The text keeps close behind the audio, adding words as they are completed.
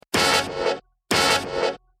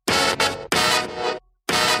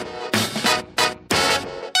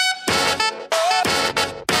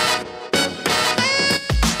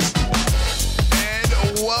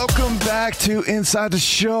to Inside the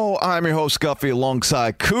Show. I'm your host, Guffey,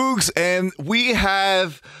 alongside Cougs, and we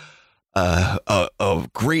have a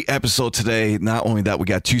great episode today. Not only that, we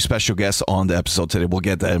got two special guests on the episode today. We'll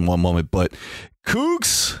get that in one moment, but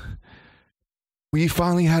Cougs, we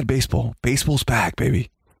finally had baseball. Baseball's back,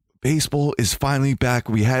 baby. Baseball is finally back.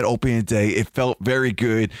 We had opening day. It felt very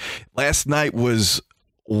good. Last night was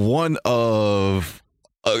one of...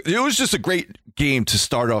 it was just a great game to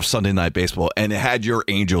start off Sunday Night Baseball, and it had your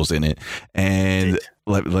Angels in it. And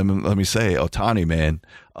let me say, Ohtani, man.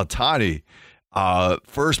 Ohtani,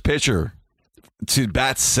 first pitcher to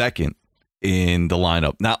bat second in the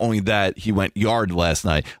lineup. Not only that, he went yard last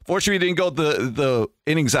night. Fortunately, he didn't go the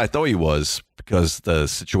innings I thought he was because the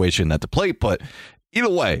situation at the plate. But either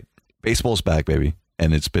way, baseball's back, baby.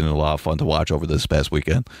 And it's been a lot of fun to watch over this past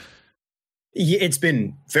weekend. Yeah, it's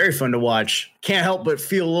been very fun to watch. Can't help but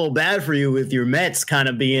feel a little bad for you with your Mets kind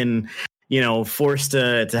of being, forced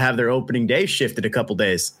to have their opening day shifted a couple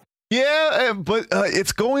days. Yeah, but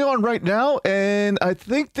it's going on right now, and I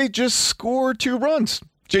think they just scored 2 runs.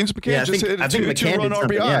 James McCann just hit a two-run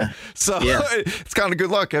RBI. Yeah. So it's kind of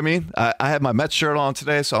good luck. I mean, I had my Mets shirt on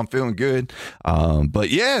today, so I'm feeling good. But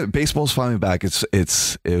yeah, baseball's finally back. It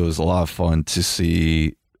was a lot of fun to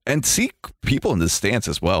see. And see people in the stands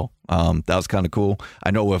as well. That was kind of cool. I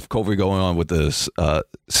know with COVID going on with this,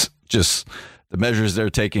 just the measures they're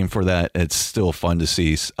taking for that, it's still fun to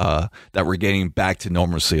see that we're getting back to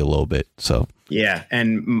normalcy a little bit. So yeah,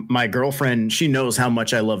 and my girlfriend, she knows how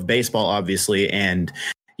much I love baseball, obviously, and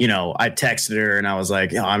I texted her and I was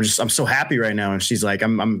like, I'm so happy right now, and she's like,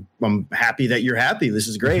 I'm happy that you're happy. This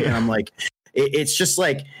is great, and I'm like, it's just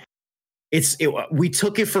like. We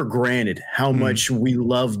took it for granted how much we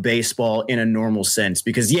love baseball in a normal sense,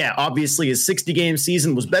 because obviously a 60-game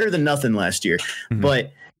season was better than nothing last year. Mm-hmm.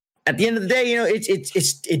 But at the end of the day,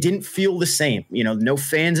 it didn't feel the same. No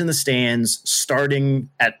fans in the stands starting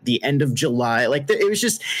at the end of July. Like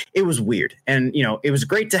it was weird. And, it was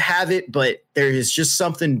great to have it, but there is just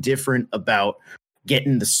something different about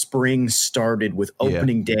getting the spring started with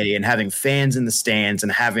opening day and having fans in the stands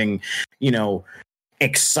and having,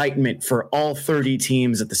 excitement for all 30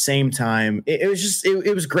 teams at the same time. It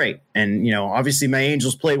was great. And, obviously my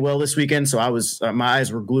Angels played well this weekend. So my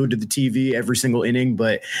eyes were glued to the TV every single inning,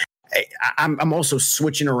 but I'm also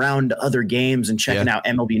switching around to other games and checking out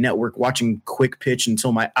MLB Network, watching Quick Pitch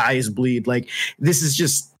until my eyes bleed. Like this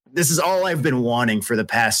is all I've been wanting for the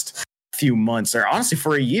past few months, or honestly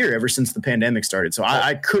for a year, ever since the pandemic started. So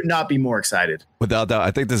I could not be more excited. Without doubt,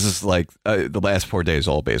 I think this is like the last 4 days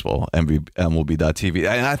all baseball, MLB.TV,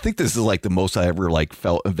 and I think this is like the most I ever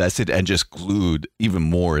felt invested and just glued even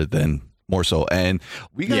more so. And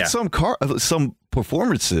we got some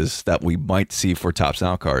performances that we might see for Topps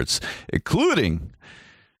Now cards, including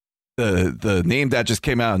the name that just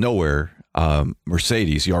came out of nowhere.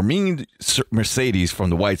 Mercedes, Yermin Mercedes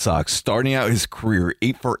from the White Sox, starting out his career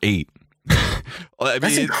 8 for 8. I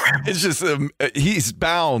mean, it's just he's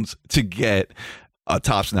bound to get a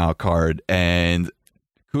Topps Now card. And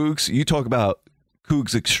Cougs, you talk about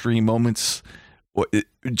Cougs' extreme moments.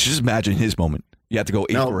 Just imagine his moment. You have to go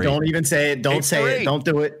 8 for 8. Don't even say it. Don't say it. Don't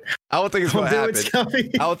do it. I don't think it's going to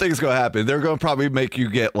happen. I don't think it's going to happen. They're going to probably make you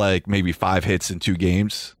get maybe 5 hits in 2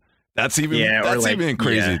 games. That's even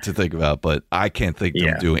crazy to think about, but I can't think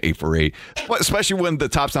them doing 8 for 8, especially when the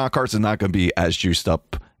Topps Now cards are not going to be as juiced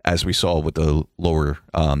up as we saw with the lower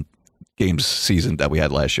games season that we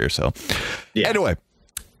had last year. So anyway,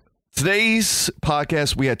 today's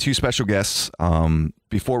podcast, we had 2 special guests.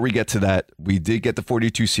 Before we get to that, we did get the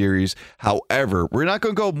 42 series. However, we're not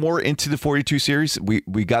going to go more into the 42 series.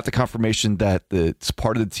 We got the confirmation that it's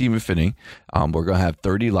part of the Team Infinity. We're going to have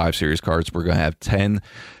 30 live series cards. We're going to have 10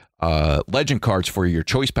 legend cards for your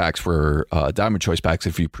choice packs for Diamond choice packs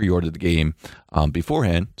if you pre-ordered the game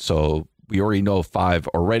beforehand. So we already know 5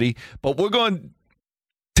 already, but we're going to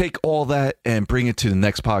take all that and bring it to the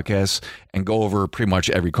next podcast and go over pretty much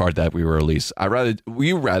every card that we release.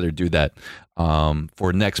 We rather do that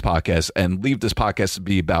for next podcast and leave this podcast to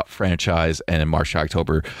be about franchise and in March to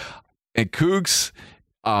October. And Cougs,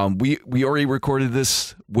 we already recorded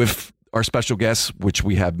this with our special guests, which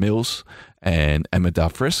we have Mills and Emma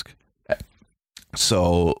Frisk.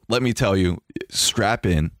 So let me tell you, strap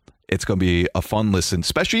in. It's going to be a fun listen,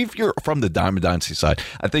 especially if you're from the Diamond Dynasty side.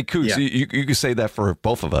 I think, Cougs, you could say that for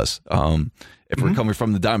both of us. If we're coming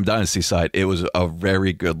from the Diamond Dynasty side, it was a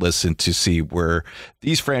very good listen to see where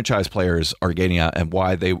these franchise players are getting at and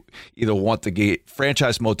why they either want the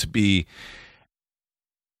franchise mode to be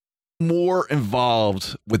more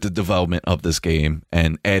involved with the development of this game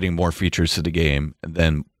and adding more features to the game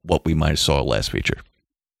than what we might have saw last feature.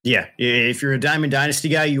 Yeah, if you're a Diamond Dynasty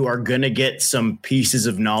guy, you are going to get some pieces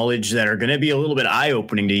of knowledge that are going to be a little bit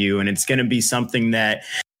eye-opening to you, and it's going to be something that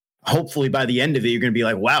hopefully by the end of it, you're going to be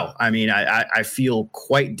like, wow, I mean, I feel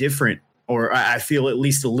quite different, or I feel at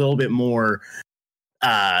least a little bit more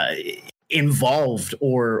involved,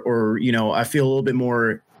 or I feel a little bit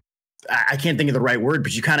more, I can't think of the right word,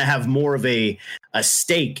 but you kind of have more of a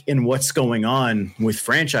stake in what's going on with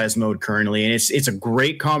franchise mode currently. And it's a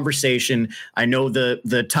great conversation. I know the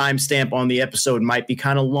timestamp on the episode might be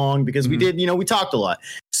kind of long because we talked a lot.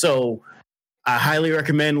 So I highly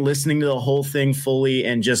recommend listening to the whole thing fully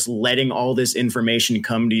and just letting all this information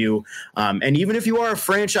come to you. And even if you are a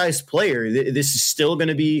franchise player, this is still going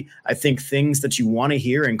to be, I think, things that you want to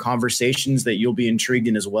hear and conversations that you'll be intrigued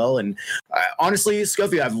in as well. And honestly,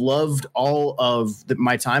 Scuffy, I've loved all of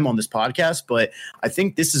my time on this podcast, but I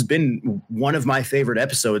think this has been one of my favorite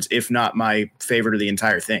episodes, if not my favorite of the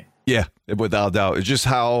entire thing. Yeah, without a doubt. It's just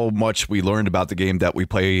how much we learned about the game that we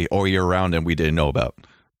play all year round and we didn't know about.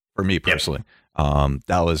 For me personally,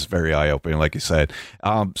 that was very eye-opening, like you said.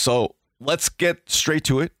 So let's get straight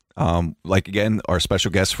to it. Again, our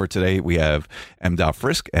special guests for today, we have M.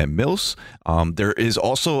 Frisk and Mills. There is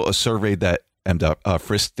also a survey that M.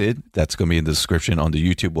 Frisk did that's going to be in the description on the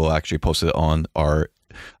YouTube. We'll actually post it on our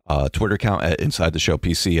Twitter account at Inside the Show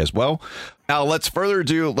PC as well. Now, let's further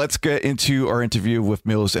ado. Let's get into our interview with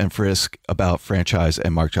Mills and Frisk about franchise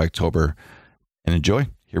and March October, and enjoy.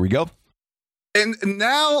 Here we go. And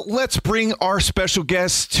now let's bring our special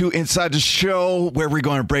guests to Inside the Show, where we're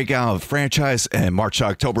going to break out franchise and March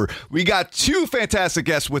October. We got two fantastic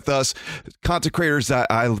guests with us, content creators that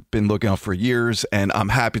I've been looking at for years, and I'm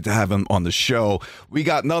happy to have them on the show. We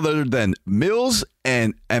got none other than Mills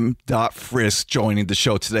and M. Frisk joining the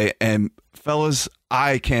show today. And fellas,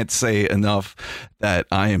 I can't say enough that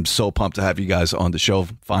I am so pumped to have you guys on the show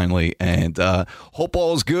finally, and hope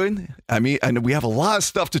all is good. I mean, I know we have a lot of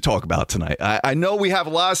stuff to talk about tonight. I know we have a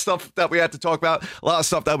lot of stuff that we have to talk about, a lot of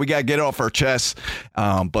stuff that we got to get off our chests.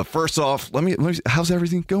 But first off, let me how's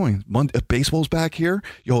everything going? Baseball's back here.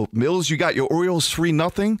 Yo, Mills, you got your Orioles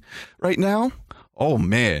 3-0 right now. Oh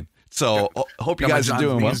man! So hope you guys are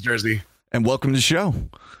doing well. Jersey. And welcome to the show.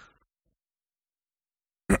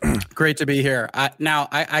 Great to be here.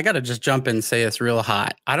 I got to just jump in and say it's real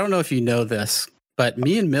hot. I don't know if you know this, but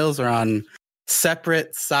me and Mills are on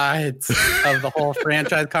separate sides of the whole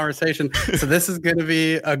franchise conversation. So this is going to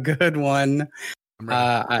be a good one.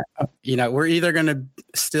 We're either going to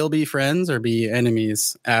still be friends or be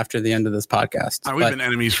enemies after the end of this podcast. We've been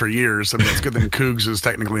enemies for years. I mean, it's good that Cougs is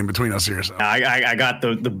technically in between us here. So I got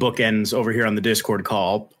the bookends over here on the Discord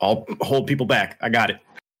call. I'll hold people back. I got it.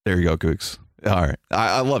 There you go, Cougs. All right.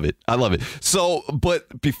 I love it. I love it. So,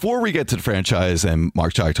 but before we get to the franchise and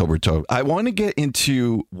March, October, I want to get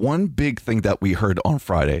into one big thing that we heard on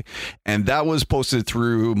Friday, and that was posted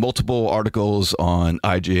through multiple articles on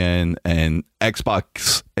IGN and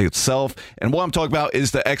Xbox itself. And what I'm talking about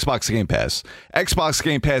is the Xbox Game Pass. Xbox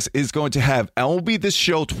Game Pass is going to have MLB The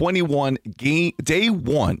Show 21 day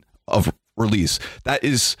one of release. That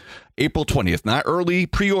is April 20th, not early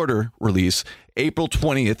pre-order release, April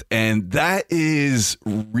 20th. And that is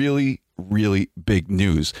really, really big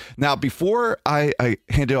news. Now, before I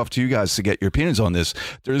hand it off to you guys to get your opinions on this,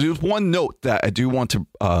 there's one note that I do want to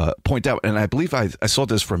point out. And I believe I saw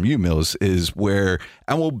this from you, Mills, is where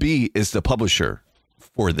MLB is the publisher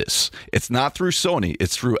for this. It's not through Sony.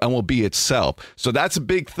 It's through MLB itself. So that's a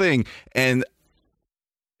big thing. And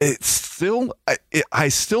it's still, I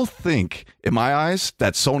still think, in my eyes,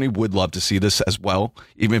 that Sony would love to see this as well,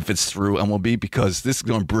 even if it's through MLB, because this is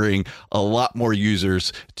going to bring a lot more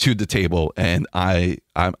users to the table, and I'm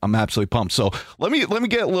absolutely pumped. So let me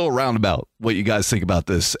get a little roundabout what you guys think about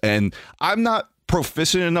this. And I'm not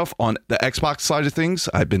proficient enough on the Xbox side of things.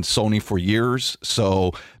 I've been Sony for years.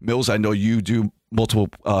 So Mills, I know you do multiple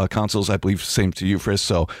consoles. I believe same to you, Frisk.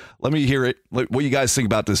 So let me hear it. What you guys think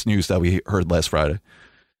about this news that we heard last Friday?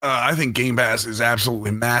 I think Game Pass is absolutely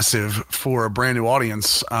massive for a brand new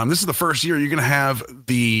audience. This is the first year you're going to have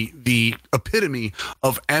the epitome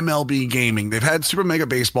of MLB gaming. They've had Super Mega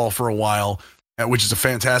Baseball for a while, which is a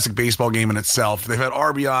fantastic baseball game in itself. They've had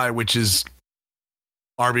RBI, which is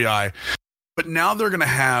RBI. But now they're going to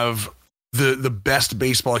have the best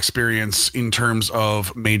baseball experience in terms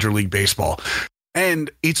of Major League Baseball. And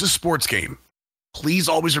it's a sports game. Please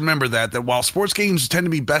always remember that while sports games tend to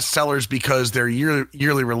be bestsellers because they're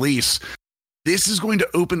yearly release, this is going to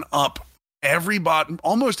open up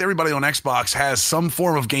almost everybody on Xbox has some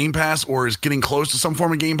form of Game Pass or is getting close to some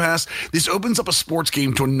form of Game Pass. This opens up a sports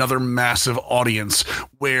game to another massive audience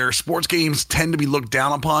where sports games tend to be looked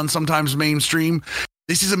down upon sometimes mainstream.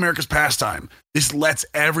 This is America's pastime. This lets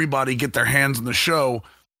everybody get their hands on the show,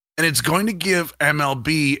 and it's going to give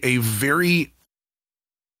MLB a very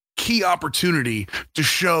key opportunity to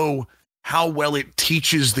show how well it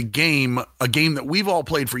teaches the game, a game that we've all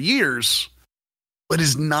played for years, but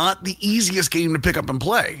is not the easiest game to pick up and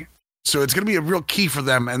play. So it's going to be a real key for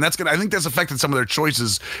them, and I think that's affected some of their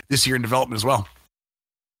choices this year in development as well.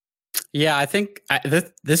 Yeah, I think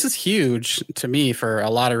this is huge to me for a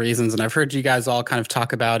lot of reasons, and I've heard you guys all kind of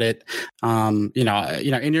talk about it, in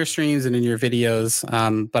your streams and in your videos.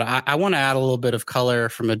 But I want to add a little bit of color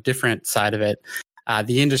from a different side of it,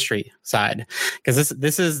 the industry side, because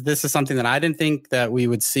this is something that I didn't think that we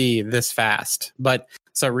would see this fast. But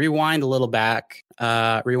so rewind a little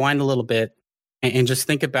bit, and just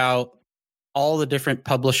think about all the different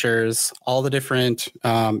publishers, all the different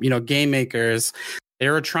game makers. They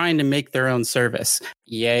were trying to make their own service.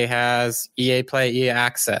 EA has EA Play, EA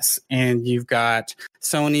Access, and you've got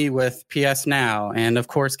Sony with PS Now, and of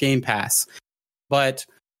course Game Pass. But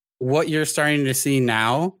what you're starting to see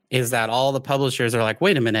now is that all the publishers are like,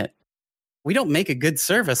 wait a minute, we don't make a good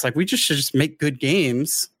service. Like, we should just make good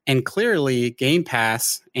games. And clearly Game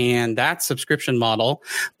Pass and that subscription model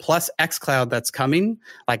plus xCloud that's coming,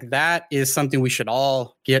 like that is something we should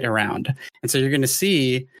all get around. And so you're going to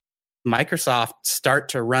see Microsoft start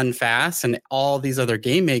to run fast, and all these other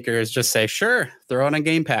game makers just say, sure, throw it on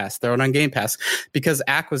Game Pass, because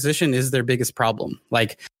acquisition is their biggest problem.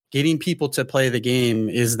 Like, getting people to play the game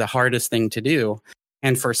is the hardest thing to do.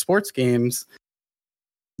 And for sports games,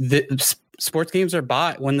 sports games are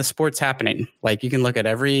bought when the sport's happening. Like, you can look at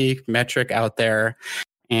every metric out there,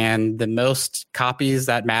 and the most copies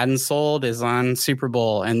that Madden sold is on Super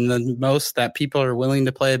Bowl, and the most that people are willing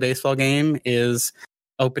to play a baseball game is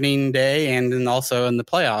opening day and then also in the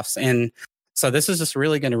playoffs. And so this is just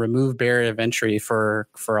really going to remove barrier of entry for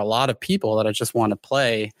a lot of people that just want to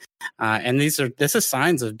play. And this is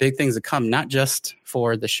signs of big things to come, not just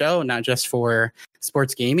for the show, not just for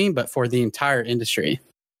sports gaming, but for the entire industry.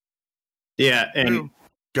 Yeah. And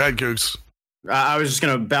go ahead, Googs. I was just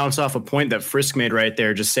going to bounce off a point that Frisk made right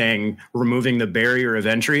there, just saying removing the barrier of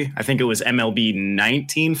entry. I think it was MLB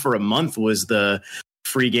 19 for a month was the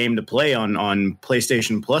free game to play on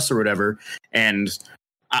PlayStation Plus or whatever. And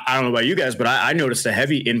I don't know about you guys, but I noticed a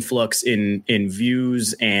heavy influx in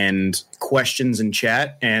views and questions in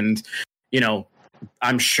chat. And,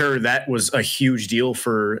 I'm sure that was a huge deal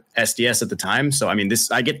for SDS at the time. So, I mean,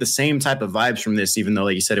 I get the same type of vibes from this, even though,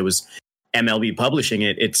 like you said, it was MLB publishing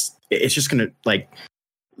it. It's just going to, like,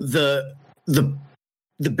 the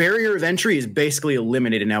barrier of entry is basically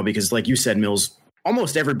eliminated now because, like you said, Mills,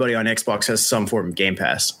 almost everybody on Xbox has some form of Game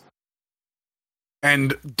Pass.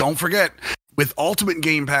 And don't forget, with Ultimate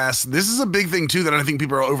Game Pass, this is a big thing, too, that I think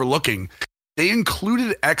people are overlooking. They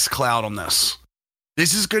included xCloud on this.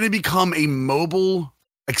 This is going to become a mobile,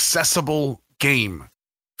 accessible game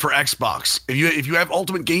for Xbox. If you have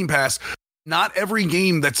Ultimate Game Pass, not every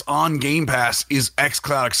game that's on Game Pass is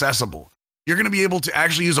xCloud accessible. You're going to be able to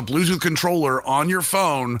actually use a Bluetooth controller on your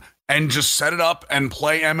phone and just set it up and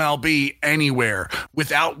play MLB anywhere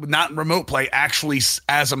without not remote play, actually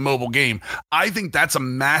as a mobile game. I think that's a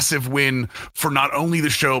massive win for not only the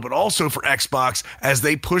show, but also for Xbox as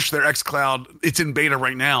they push their xCloud. It's in beta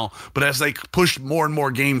right now, but as they push more and more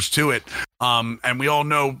games to it. And we all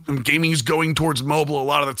know gaming is going towards mobile a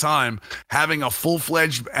lot of the time. Having a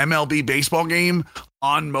full-fledged MLB baseball game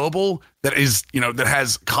on mobile that is, that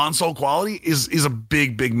has console quality is a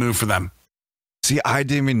big, big move for them. See, I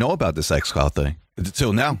didn't even know about this xCloud thing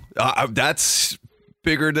until now. That's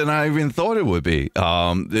bigger than I even thought it would be.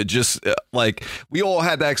 It just like we all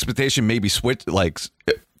had the expectation maybe Switch, like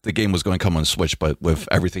the game was going to come on Switch, but with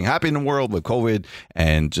everything happening in the world with COVID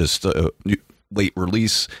and just late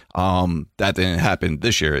release, that didn't happen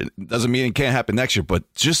this year. It doesn't mean it can't happen next year,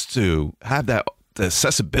 but just to have the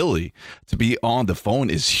accessibility to be on the phone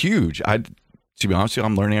is huge. To be honest with you,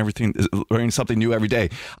 I'm learning something new every day.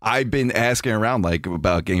 I've been asking around like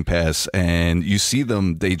about Game Pass, and you see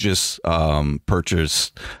them. They just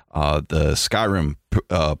purchased the Skyrim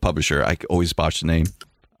publisher. I always botch the name.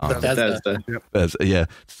 Bethesda. Yeah.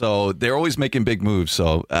 So they're always making big moves.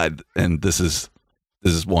 So and this is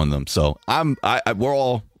one of them. So we're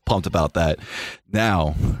all pumped about that.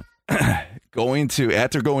 Now, going to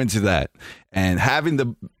that and having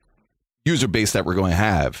the user base that we're going to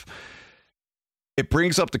have. It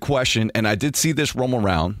brings up the question, and I did see this roam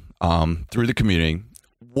around through the community.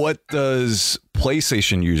 What does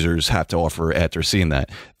PlayStation users have to offer after seeing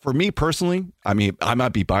that? For me personally, I mean, I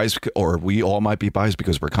might be biased, or we all might be biased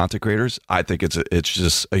because we're content creators. I think it's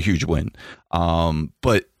just a huge win.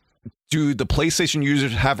 But do the PlayStation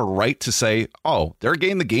users have a right to say, oh, they're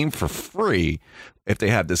getting the game for free if they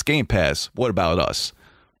have this Game Pass? What about us?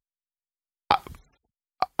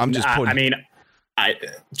 I'm just putting... I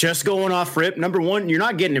just going off rip. Number one, you're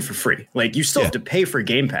not getting it for free. Like, you still have to pay for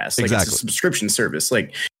Game Pass. Like, exactly. It's a subscription service.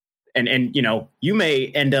 Like, and you know, you may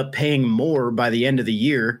end up paying more by the end of the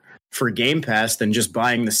year for Game Pass than just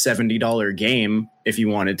buying the $70 game if you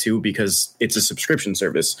wanted to, because it's a subscription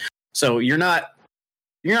service. So you're not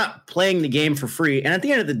playing the game for free. And at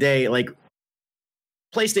the end of the day, like,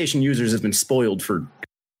 PlayStation users have been spoiled for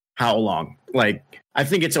how long? Like, I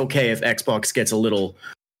think it's okay if Xbox gets a little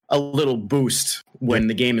boost when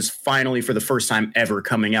the game is finally, for the first time ever,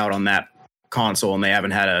 coming out on that console, and they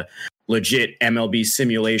haven't had a legit MLB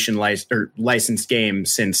simulation licensed game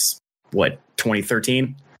since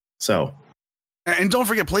 2013. So, and don't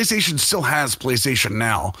forget, PlayStation still has PlayStation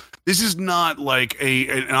Now. This is not like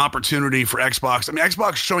an opportunity for Xbox. I mean,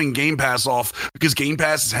 Xbox showing Game Pass off because Game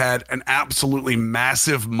Pass has had an absolutely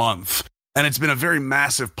massive month. And it's been a very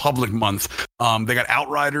massive public month. They got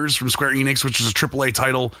Outriders from Square Enix, which is a AAA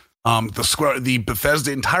title.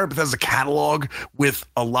 The entire Bethesda catalog with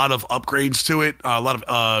a lot of upgrades to it, a lot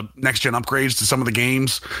of next gen upgrades to some of the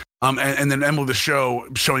games. And then end with the show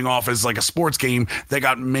showing off as like a sports game. They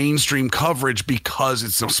got mainstream coverage because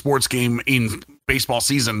it's a sports game in baseball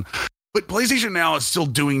season. But PlayStation Now is still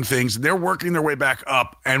doing things. They're working their way back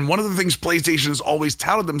up. And one of the things PlayStation has always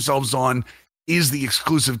touted themselves on is the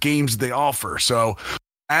exclusive games they offer. So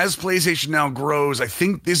as PlayStation Now grows, I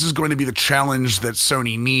think this is going to be the challenge that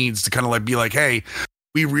Sony needs to kind of like be like, hey,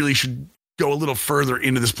 we really should go a little further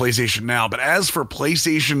into this PlayStation Now. But as for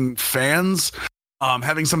PlayStation fans,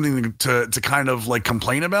 having something to kind of like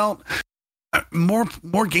complain about, more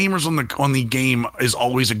gamers on the game is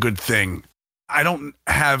always a good thing. I don't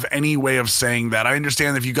have any way of saying that. I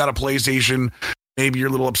understand if you got a PlayStation, maybe you're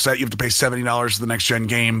a little upset you have to pay $70 for the next gen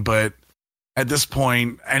game, but at this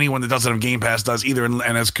point, anyone that doesn't have Game Pass does either. And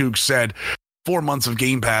as Kook said, 4 months of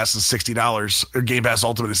Game Pass is $60, or Game Pass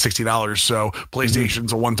Ultimate is $60. So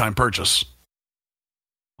PlayStation's a one-time purchase.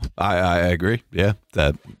 I agree. Yeah,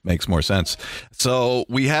 that makes more sense. So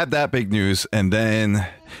we had that big news, and then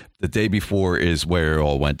the day before is where it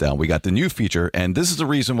all went down. We got the new feature, and this is the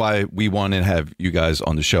reason why we want to have you guys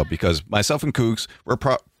on the show, because myself and Kooks, we're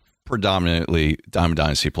predominantly Diamond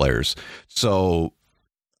Dynasty players. So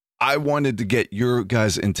I wanted to get your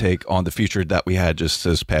guys' intake on the feature that we had just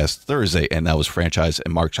this past Thursday, and that was franchise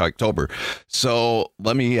in March, October. So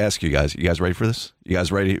let me ask you guys ready for this? You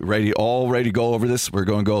guys ready to go over this? We're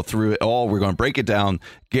going to go through it all. We're going to break it down,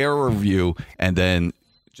 get a review, and then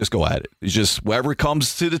just go at it. It's just whatever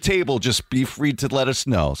comes to the table, just be free to let us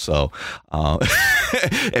know. So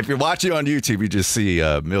if you're watching on YouTube, you just see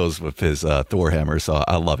Mills with his Thor hammer. So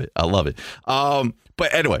I love it.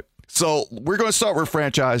 But anyway, so we're going to start with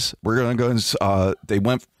franchise. We're going to go. They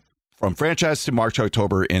went from franchise to March,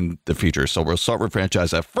 October in the features. So we'll start with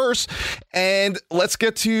franchise at first, and let's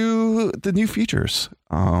get to the new features.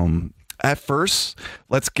 At first,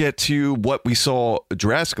 let's get to what we saw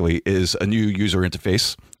drastically is a new user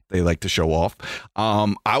interface they like to show off.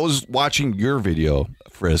 I was watching your video,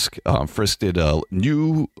 Frisk. Frisk did a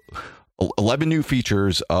new 11 new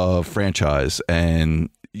features of franchise, and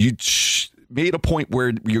you made a point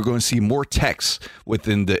where you're going to see more text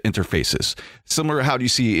within the interfaces, similar to how you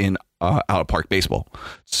see in Out of Park Baseball.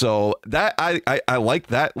 So that I like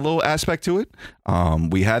that little aspect to it.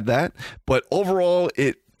 We had that, but overall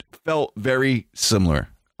it felt very similar.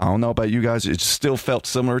 I don't know about you guys. It still felt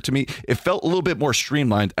similar to me. It felt a little bit more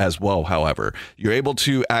streamlined as well. However, you're able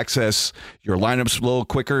to access your lineups a little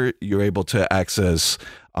quicker. You're able to access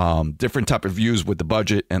different type of views with the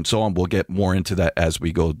budget and so on. We'll get more into that as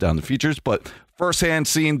we go down the features. But firsthand,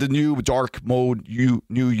 seeing the new dark mode, new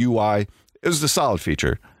UI, it was a solid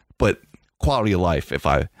feature. But quality of life,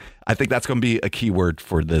 I think that's going to be a key word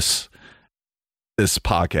for this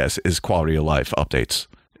podcast, is quality of life updates.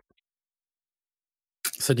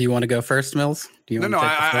 So do you want to go first, Mills?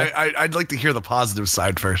 I'd like to hear the positive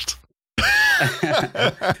side first.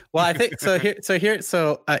 Well, I think so.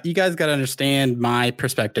 You guys got to understand my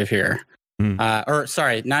perspective here. Or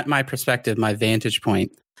sorry, not my perspective, my vantage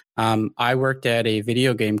point. I worked at a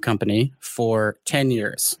video game company for 10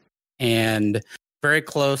 years and very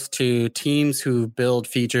close to teams who build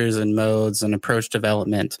features and modes and approach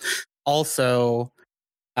development. Also,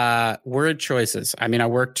 word choices. I mean, I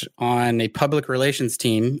worked on a public relations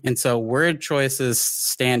team, and so word choices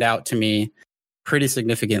stand out to me pretty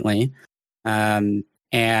significantly. I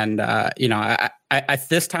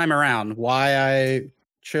this time around, why I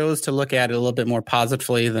chose to look at it a little bit more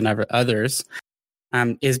positively than others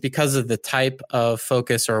is because of the type of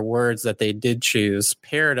focus or words that they did choose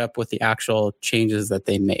paired up with the actual changes that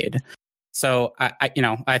they made. So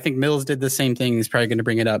I think Mills did the same thing. He's probably going to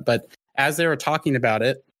bring it up, but as they were talking about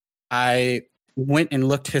it, I went and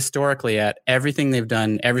looked historically at everything they've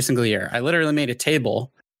done every single year. I literally made a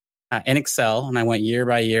table in Excel, and I went year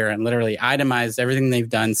by year and literally itemized everything they've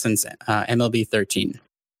done since MLB 13.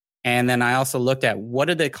 And then I also looked at what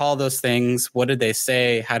did they call those things? What did they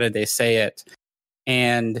say? How did they say it?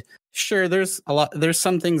 And sure, there's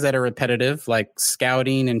some things that are repetitive, like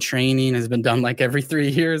scouting and training has been done like every 3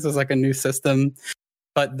 years as like a new system.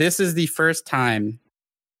 But this is the first time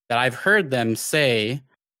that I've heard them say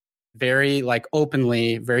very like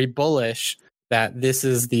openly, very bullish that this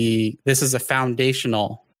is a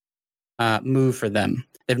foundational move for them.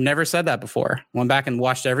 They've never said that before. Went back and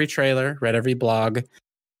watched every trailer, read every blog.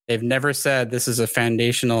 They've never said this is a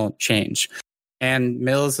foundational change. And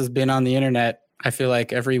Mills has been on the internet, I feel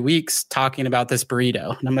like every week's talking about this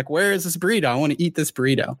burrito. And I'm like, where is this burrito? I want to eat this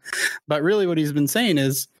burrito. But really what he's been saying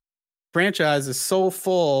is franchise is so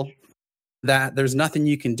full that there's nothing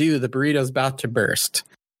you can do. The burrito's about to burst.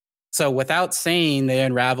 So without saying they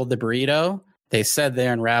unraveled the burrito, they said they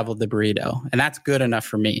unraveled the burrito. And that's good enough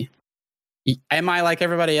for me. Am I like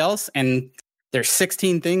everybody else? And there's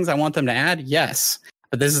 16 things I want them to add? Yes.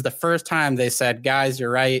 But this is the first time they said, guys, you're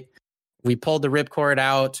right. We pulled the ripcord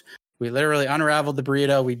out. We literally unraveled the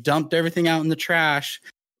burrito. We dumped everything out in the trash.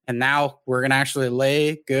 And now we're going to actually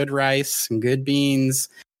lay good rice and good beans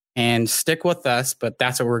and stick with us. But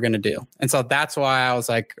that's what we're going to do. And so that's why I was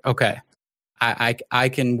like, okay, I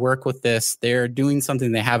can work with this. They're doing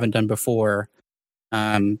something they haven't done before,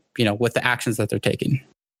 with the actions that they're taking.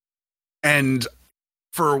 And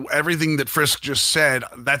for everything that Frisk just said,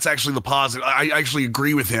 that's actually the positive. I actually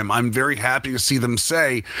agree with him. I'm very happy to see them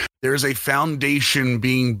say there's a foundation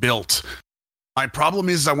being built. My problem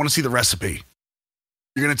is I want to see the recipe.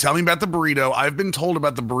 You're going to tell me about the burrito. I've been told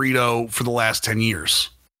about the burrito for the last 10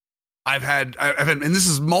 years. I've had, and this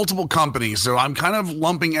is multiple companies, so I'm kind of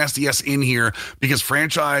lumping SDS in here because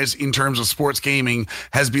franchise in terms of sports gaming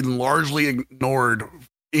has been largely ignored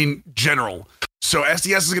in general. So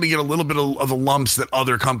SDS is going to get a little bit of the lumps that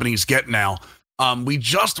other companies get now. We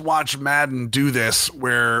just watched Madden do this,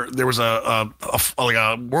 where there was a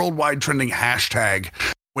worldwide trending hashtag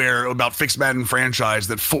where about fixed Madden franchise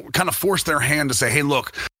that kind of forced their hand to say, hey,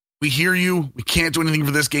 look, we hear you. We can't do anything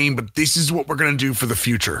for this game, but this is what we're going to do for the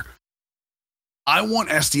future. I want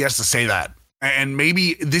SDS to say that. And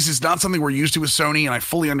maybe this is not something we're used to with Sony, and I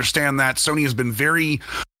fully understand that. Sony has been very,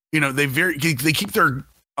 they keep their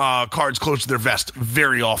cards close to their vest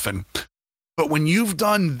very often. But when you've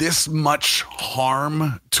done this much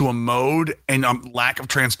harm to a mode and lack of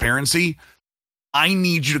transparency, I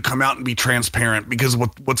need you to come out and be transparent, because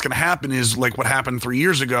what's going to happen is like what happened 3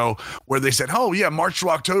 years ago, where they said, oh yeah, March to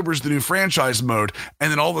October is the new franchise mode.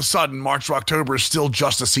 And then all of a sudden March to October is still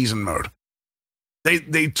just a season mode.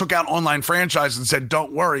 They took out online franchise and said,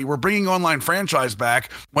 don't worry, we're bringing online franchise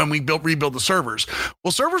back when we rebuild the servers.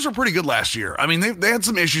 Well, servers were pretty good last year. I mean, they had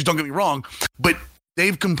some issues, don't get me wrong, but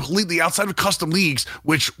they've completely, outside of custom leagues,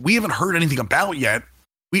 which we haven't heard anything about yet.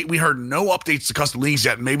 We heard no updates to custom leagues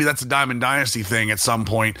yet. Maybe that's a Diamond Dynasty thing at some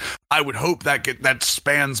point. I would hope that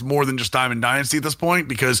spans more than just Diamond Dynasty at this point,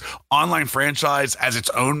 because online franchise as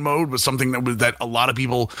its own mode was something that a lot of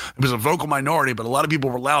people, it was a vocal minority, but a lot of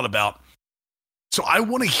people were loud about. So I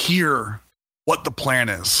want to hear what the plan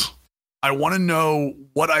is. I want to know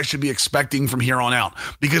what I should be expecting from here on out,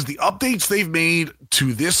 because the updates they've made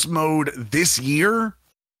to this mode this year,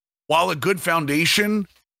 while a good foundation,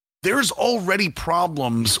 there's already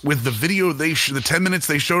problems with the video the 10 minutes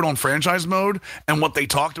they showed on franchise mode and what they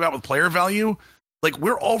talked about with player value. Like,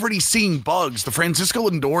 we're already seeing bugs. The Francisco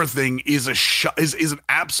Lindor thing is is an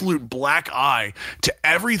absolute black eye to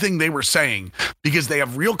everything they were saying, because they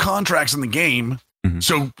have real contracts in the game. Mm-hmm.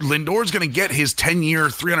 So Lindor's going to get his 10-year,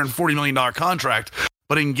 $340 million contract,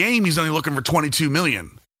 but in game, he's only looking for $22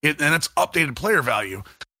 million. And that's updated player value.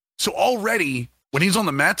 So already, when he's on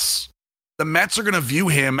the Mets are going to view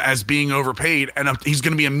him as being overpaid, and he's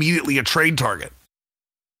going to be immediately a trade target.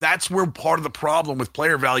 That's where part of the problem with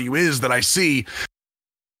player value is that I see.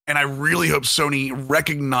 And I really hope Sony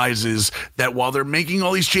recognizes that while they're making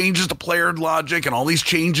all these changes to player logic and all these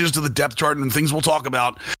changes to the depth chart and things we'll talk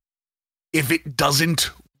about, if it doesn't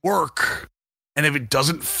work and if it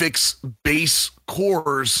doesn't fix base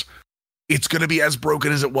cores, it's going to be as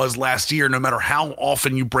broken as it was last year, no matter how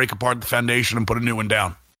often you break apart the foundation and put a new one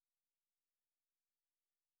down.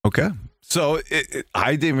 Okay. So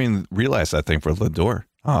I didn't even realize that thing for Lindor.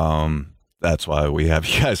 That's why we have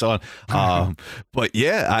you guys on. But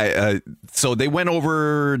yeah, so they went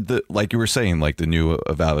over like you were saying, like the new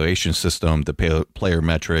evaluation system, the player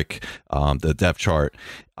metric, the depth chart.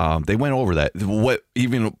 They went over that. What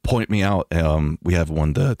even point me out, we have one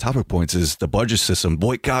of the topic points is the budget system.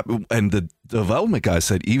 And the development guy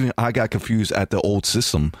said, even I got confused at the old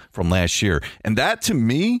system from last year. And that to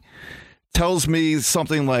me tells me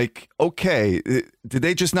something like, okay, did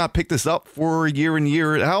they just not pick this up for year in,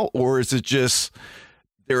 year out? Or is it just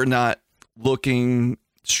they're not looking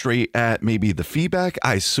straight at maybe the feedback?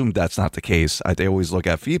 I assume that's not the case. They always look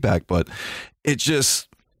at feedback, but it's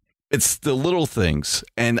the little things.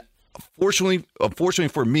 And unfortunately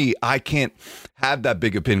for me, I can't have that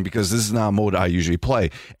big opinion because this is not a mode I usually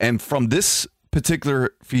play. And from this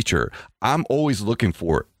particular feature, I'm always looking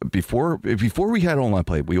for before we had online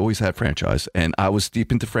play, we always had franchise, and I was deep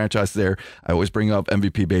into franchise there. I always bring up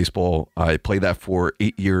MVP baseball. I played that for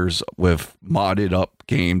 8 years with modded up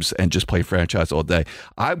games and just play franchise all day.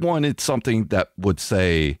 I wanted something that would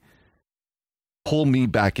say, pull me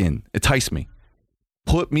back in, entice me,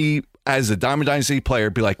 put me as a Diamond Dynasty player,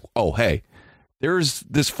 be like, oh, hey, there's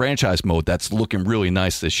this franchise mode that's looking really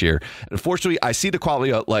nice this year. Unfortunately, I see the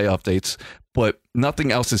quality of light updates, but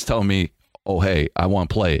nothing else is telling me, oh, hey, I want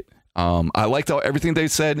to play it. I liked everything they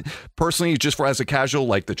said. Personally, just for as a casual,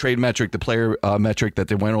 like the trade metric, the player metric that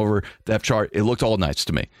they went over, depth chart, it looked all nice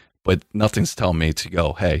to me. But nothing's telling me to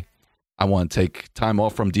go, hey, I want to take time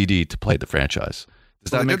off from DD to play the franchise.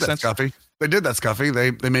 Does that make sense? They did that,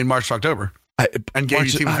 Scuffy. They made March to October. And gave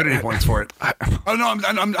you Team Infinity points for it.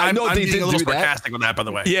 I know they did a little sarcastic with that, by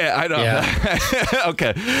the way. Yeah, I know. Yeah.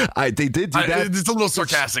 Okay, they did do that. It's a little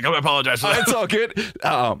sarcastic. I apologize for that. It's all good.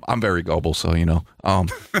 I'm very gullible, so you know. Yeah,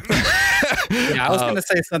 I was going to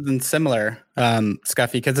say something similar,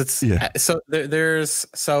 Scuffy, because it's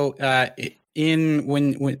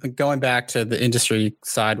when going back to the industry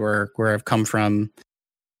side where I've come from.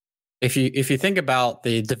 If you think about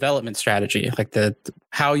the development strategy, like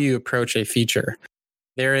how you approach a feature,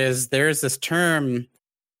 there is this term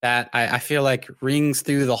that I feel like rings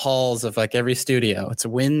through the halls of like every studio. It's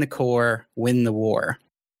win the core, win the war.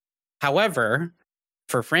 However,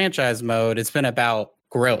 for franchise mode, it's been about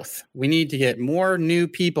growth. We need to get more new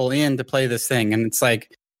people in to play this thing. And it's like,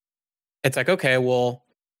 okay, well,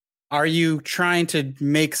 are you trying to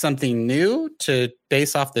make something new to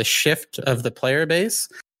base off the shift of the player base?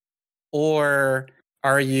 Or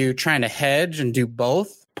are you trying to hedge and do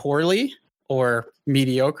both poorly or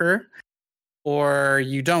mediocre? Or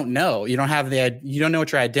you don't know. You don't know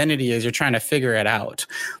what your identity is. You're trying to figure it out.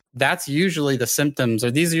 That's usually the symptoms,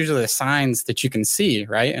 or these are usually the signs that you can see,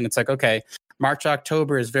 right? And it's like, okay, March,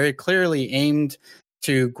 October is very clearly aimed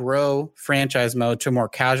to grow franchise mode to a more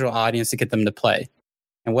casual audience to get them to play.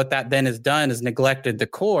 And what that then has done is neglected the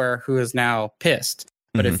core, who is now pissed.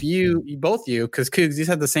 But if both you, because Cougs, you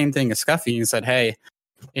said the same thing as Scuffy, you said, hey,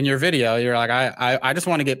 in your video, you're like, I just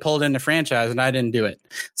want to get pulled into franchise, and I didn't do it.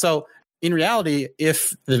 So in reality,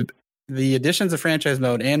 if the additions of franchise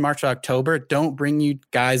mode and March to October don't bring you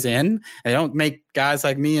guys in, and don't make guys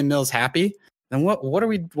like me and Mills happy, then what are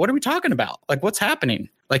we talking about? Like, what's happening?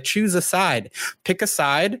 Like, choose a side, pick a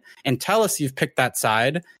side, and tell us you've picked that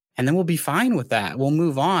side, and then we'll be fine with that. We'll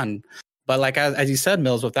move on. But like as you said,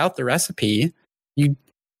 Mills, without the recipe,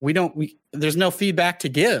 there's no feedback to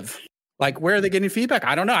give. Like, where are they getting feedback?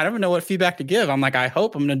 I don't know. I don't know what feedback to give. I'm like, I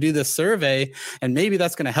hope I'm going to do this survey and maybe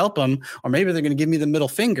that's going to help them, or maybe they're going to give me the middle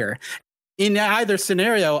finger. In either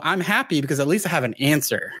scenario, I'm happy because at least I have an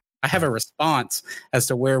answer. I have a response as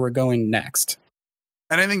to where we're going next.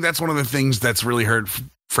 And I think that's one of the things that's really hurt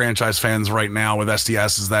franchise fans right now with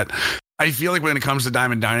SDS is that I feel like when it comes to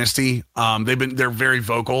Diamond Dynasty, they're very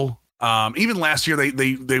vocal. Even last year,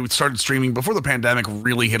 they started streaming before the pandemic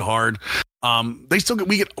really hit hard.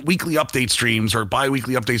 We get weekly update streams or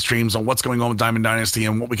bi-weekly update streams on what's going on with Diamond Dynasty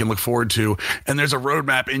and what we can look forward to. And there's a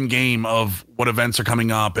roadmap in game of what events are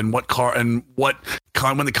coming up and when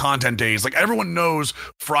the content days. Like, everyone knows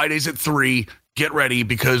Fridays at 3. Get ready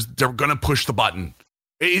because they're gonna push the button.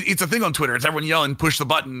 It's a thing on Twitter. It's everyone yelling, push the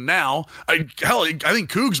button now. I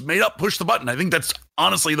think Cougs made up push the button. I think that's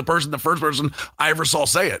honestly the first person I ever saw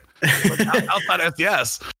say it. Outside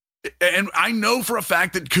SDS. And I know for a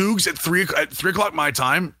fact that Cougs at 3 o'clock my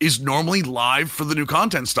time is normally live for the new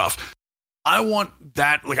content stuff. I want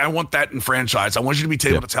that. Like, I want that in franchise. I want you to be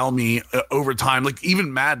able to tell me over time. Like,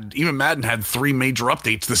 even Madden had 3 major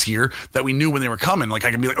updates this year that we knew when they were coming. Like,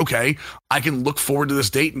 I can be like, okay, I can look forward to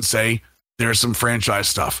this date and say, there's some franchise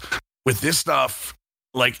stuff. With this stuff,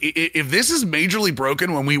 like, if this is majorly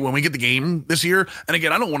broken when we get the game this year, and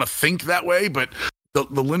again, I don't want to think that way, but the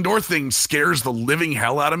Lindor thing scares the living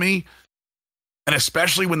hell out of me. And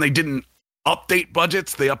especially when they didn't update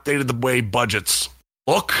budgets, they updated the way budgets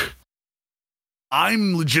look.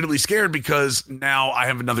 I'm legitimately scared because now I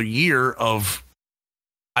have another year of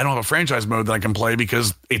I don't have a franchise mode that I can play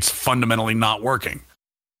because it's fundamentally not working.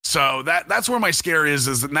 So that's where my scare is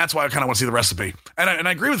and that's why I kind of want to see the recipe. And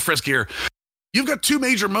I agree with Frisk here. You've got two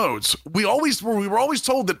major modes. We were always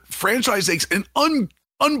told that franchise takes an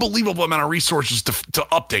unbelievable amount of resources to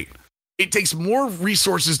update. It takes more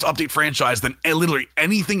resources to update franchise than literally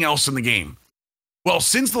anything else in the game. Well,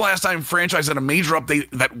 since the last time franchise had a major update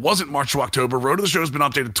that wasn't March to October, Road to the Show has been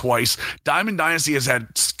updated twice. Diamond Dynasty has had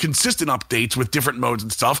consistent updates with different modes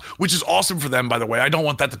and stuff, which is awesome for them, by the way. I don't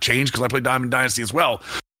want that to change because I play Diamond Dynasty as well.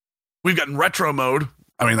 We've gotten retro mode.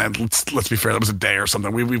 I mean, let's be fair, that was a day or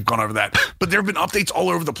something. We've gone over that. But there have been updates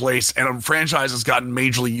all over the place, and a franchise has gotten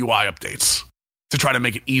majorly UI updates to try to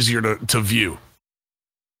make it easier to view.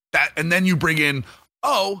 And then you bring in,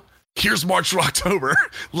 here's March to October.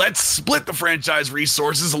 Let's split the franchise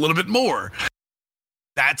resources a little bit more.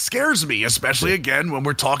 That scares me, especially again when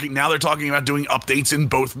they're talking about doing updates in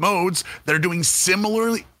both modes. They're doing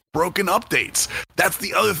similarly broken updates. That's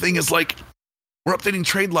the other thing is like, we're updating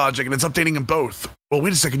trade logic and it's updating in both. Well,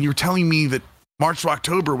 wait a second. You're telling me that March to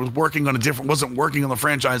October wasn't working on the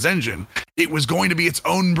franchise engine. It was going to be its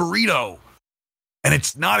own burrito. And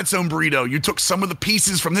it's not its own burrito. You took some of the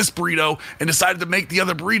pieces from this burrito and decided to make the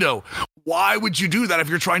other burrito. Why would you do that if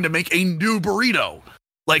you're trying to make a new burrito?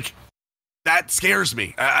 Like, that scares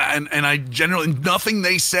me. And I generally, nothing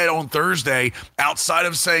they said on Thursday outside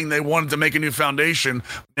of saying they wanted to make a new foundation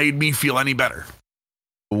made me feel any better.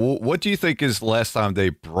 What do you think is the last time they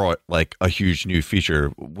brought like a huge new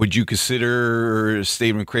feature? Would you consider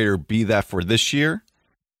Stadium Creator be that for this year?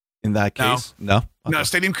 In that case, no. Okay. No,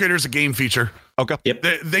 Stadium Creator is a game feature. Okay. Yep.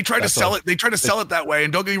 They try to sell it. They try to sell it that way.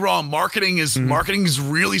 And don't get me wrong, marketing is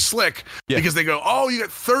really slick because they go, you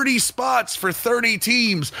got 30 spots for 30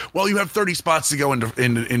 teams. Well, you have 30 spots to go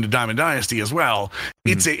into Diamond Dynasty as well.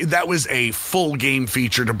 That was a full game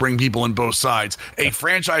feature to bring people in both sides. A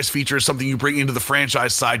franchise feature is something you bring into the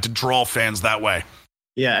franchise side to draw fans that way.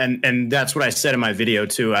 Yeah, and that's what I said in my video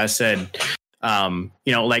too. I said,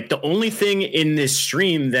 like the only thing in this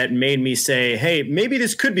stream that made me say, hey, maybe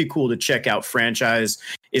this could be cool to check out franchise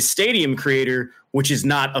is Stadium Creator, which is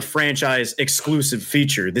not a franchise exclusive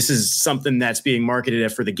feature. This is something that's being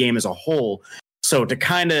marketed for the game as a whole. So to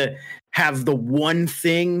kind of have the one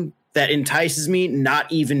thing that entices me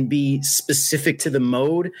not even be specific to the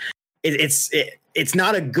mode, it's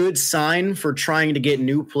not a good sign for trying to get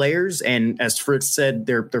new players. And as Fritz said,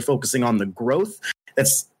 they're focusing on the growth.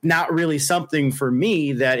 That's not really something for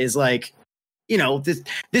me that is like,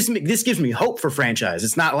 this gives me hope for franchise.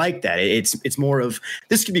 It's not like that. It's more of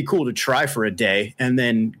this could be cool to try for a day and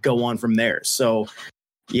then go on from there. So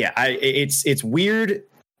yeah, it's weird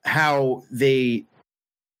how they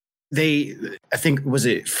I think, was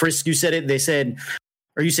it Frisk you said it? They said,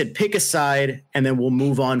 or you said pick a side and then we'll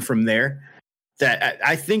move on from there. That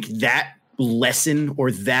I think that lesson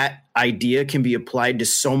or that idea can be applied to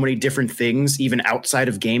so many different things, even outside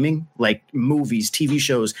of gaming, like movies, TV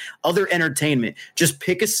shows, other entertainment. Just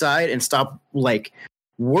pick a side and stop like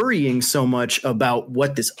worrying so much about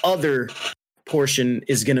what this other portion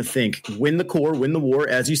is going to think. Win the core, win the war,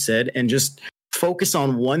 as you said, and just focus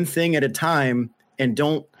on one thing at a time and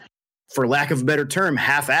don't, for lack of a better term,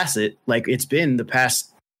 half-ass it like it's been the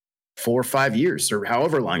past 4 or 5 years or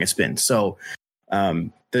however long it's been. So,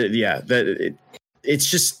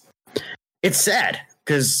 it's sad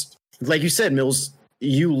because, like you said, Mills,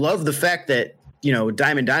 you love the fact that,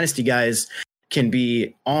 Diamond Dynasty guys can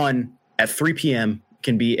be on at 3 p.m.,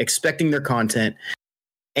 can be expecting their content.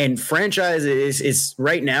 And franchise is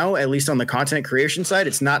right now, at least on the content creation side,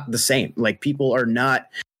 it's not the same. Like, people are not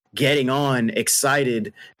getting on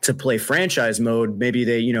excited to play franchise mode. Maybe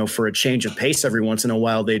they, for a change of pace every once in a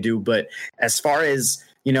while they do. But as far as,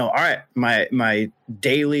 all right, my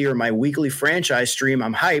daily or my weekly franchise stream,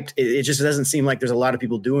 I'm hyped. It just doesn't seem like there's a lot of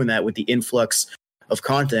people doing that with the influx of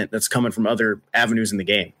content that's coming from other avenues in the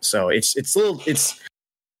game. So it's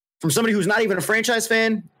from somebody who's not even a franchise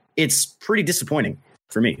fan, it's pretty disappointing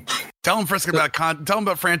for me. Tell them Frisk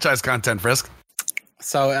about franchise content, Frisk.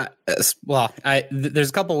 So, there's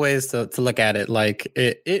a couple ways to look at it. Like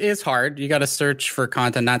it is hard. You got to search for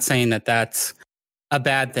content. Not saying that that's a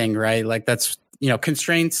bad thing, right? Like that's,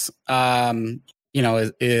 constraints,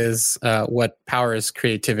 is what powers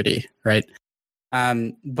creativity, right?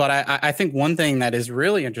 But I think one thing that is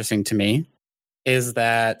really interesting to me is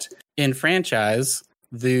that in franchise,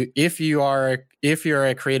 if you're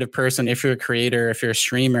a creative person, if you're a creator, if you're a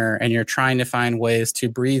streamer, and you're trying to find ways to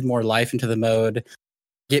breathe more life into the mode,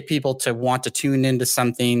 get people to want to tune into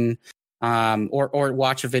something, or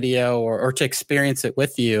watch a video or to experience it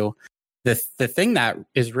with you. The thing that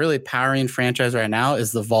is really powering franchise right now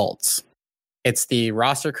is the vaults. It's the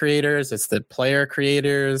roster creators, it's the player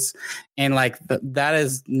creators, and like that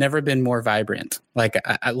has never been more vibrant. Like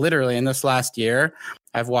I literally in this last year,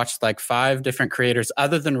 I've watched like 5 different creators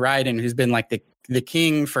other than Raiden, who's been like the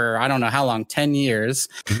king for I don't know how long, 10 years,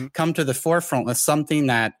 come to the forefront with something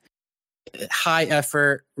that high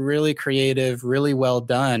effort, really creative, really well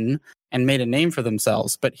done, and made a name for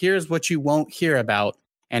themselves. But here's what you won't hear about.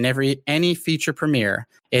 And any feature premiere,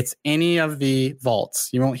 it's any of the vaults.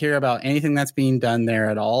 You won't hear about anything that's being done there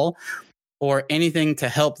at all, or anything to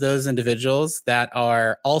help those individuals that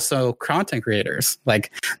are also content creators.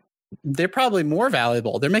 Like they're probably more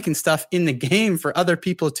valuable. They're making stuff in the game for other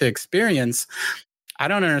people to experience. I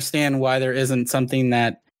don't understand why there isn't something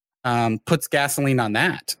that puts gasoline on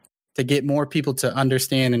that to get more people to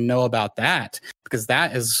understand and know about that, because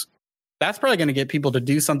that's probably going to get people to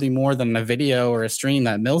do something more than a video or a stream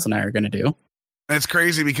that Mills and I are going to do. And it's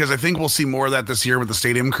crazy because I think we'll see more of that this year with the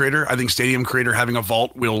Stadium Creator. I think Stadium Creator having a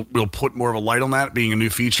vault will put more of a light on that being a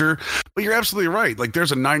new feature. But you're absolutely right. Like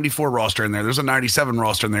there's a 94 roster in there. There's a 97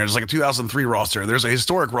 roster in there. There's like a 2003 roster. There's a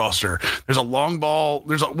historic roster. There's a long ball.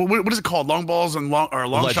 There's a, what is it called? Long balls and long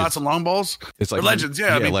shots and long balls? It's like Legends.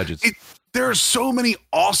 Yeah. Legends. There are so many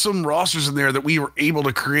awesome rosters in there that we were able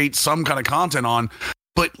to create some kind of content on.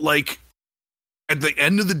 But like, at the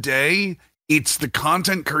end of the day, it's the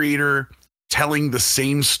content creator telling the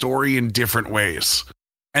same story in different ways.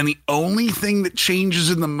 And the only thing that changes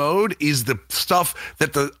in the mode is the stuff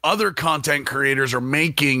that the other content creators are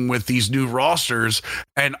making with these new rosters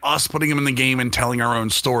and us putting them in the game and telling our own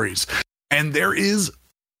stories. And there is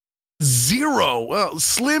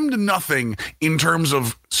slim to nothing in terms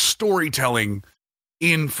of storytelling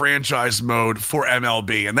in franchise mode for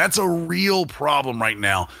MLB. And that's a real problem right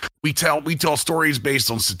now. We tell stories based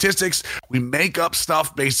on statistics. We make up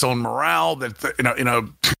stuff based on morale that in a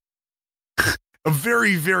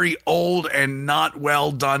very, very old and not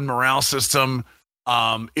well done morale system.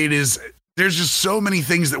 There's just so many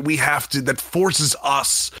things that that forces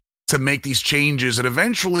us to make these changes. And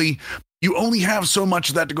eventually you only have so much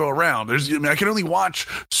of that to go around. I can only watch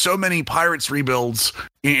so many Pirates rebuilds,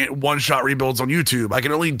 one-shot rebuilds on YouTube. I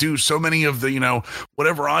can only do so many of the,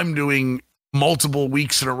 whatever I'm doing multiple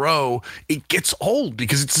weeks in a row. It gets old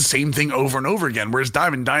because it's the same thing over and over again. Whereas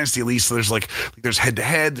Diamond Dynasty, at least there's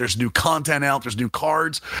head-to-head, there's new content out, there's new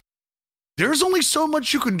cards. There's only so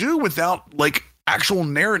much you can do without like actual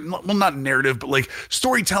narrative, well, not narrative, but like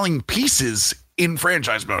storytelling pieces in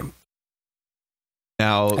franchise mode.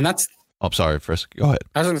 Now, and that's... I'm sorry, Frisk. Go ahead.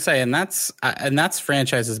 I was going to say, and that's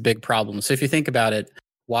franchise's big problem. So if you think about it,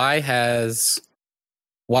 why is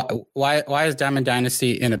Diamond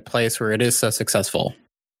Dynasty in a place where it is so successful?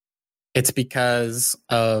 It's because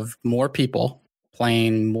of more people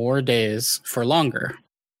playing more days for longer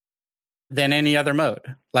than any other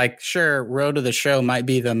mode. Like, sure, Road to the Show might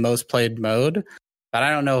be the most played mode, but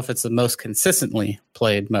I don't know if it's the most consistently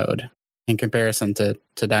played mode in comparison to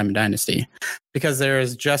Diamond Dynasty, because there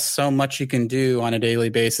is just so much you can do on a daily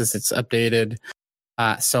basis. It's updated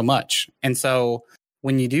so much. And so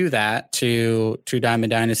when you do that to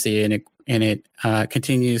Diamond Dynasty and it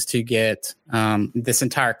continues to get this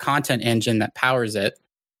entire content engine that powers it,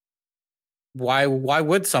 why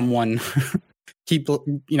would someone keep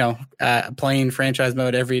playing franchise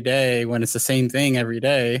mode every day when it's the same thing every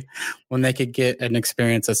day, when they could get an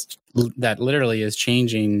experience that literally is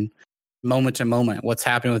changing moment to moment what's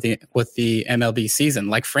happening with the MLB season?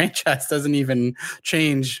 Like, franchise doesn't even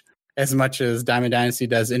change as much as Diamond Dynasty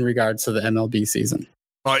does in regards to the MLB season.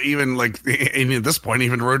 Even like at this point,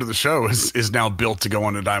 even Road to the Show is now built to go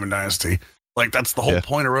on to Diamond Dynasty. Like, that's the whole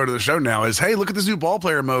point of Road to the Show now is, hey, look at this new ball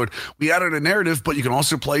player mode. We added a narrative, but you can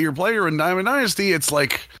also play your player in Diamond Dynasty. It's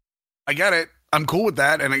like, I get it. I'm cool with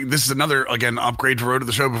that. And this is another, again, upgrade to Road to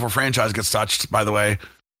the Show before franchise gets touched, by the way.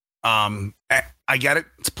 I get it.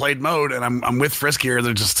 It's played mode, and I'm with Frisk here.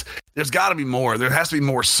 There's got to be more. There has to be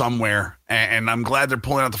more somewhere, and I'm glad they're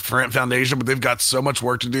pulling out the foundation, but they've got so much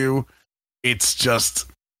work to do. It's just,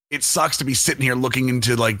 it sucks to be sitting here looking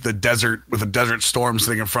into like the desert with a desert storm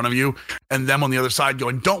sitting in front of you, and them on the other side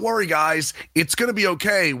going, "Don't worry, guys, it's gonna be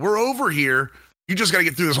okay. We're over here. You just got to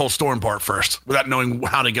get through this whole storm part first," without knowing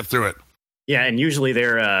how to get through it. Yeah, and usually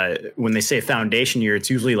they're when they say foundation year, it's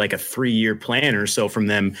usually like a 3-year plan or so from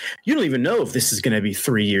them. You don't even know if this is going to be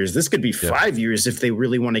 3 years. This could be 5 years if they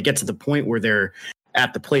really want to get to the point where they're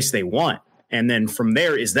at the place they want. And then from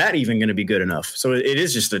there, is that even going to be good enough? So it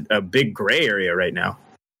is just a big gray area right now.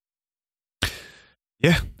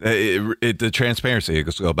 Yeah, the transparency.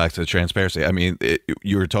 Let's go back to the transparency. I mean,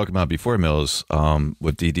 you were talking about before, Mills,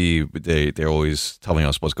 with DD. They're always telling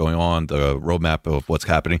us what's going on, the roadmap of what's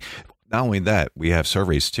happening. Not only that, we have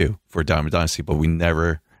surveys too for Diamond Dynasty, but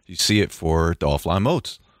you see it for the offline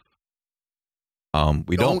modes.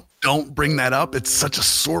 We don't bring that up. It's such a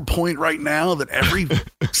sore point right now that every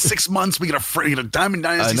 6 months we get a Diamond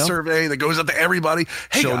Dynasty survey that goes out to everybody.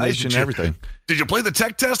 Hey Show guys, Nation, everything. Did you play the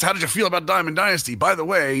tech test? How did you feel about Diamond Dynasty? By the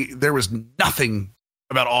way, there was nothing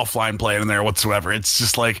about offline play in there whatsoever. It's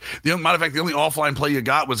just like matter of fact, the only offline play you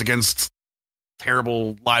got was against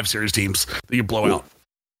terrible live series teams that you blow out.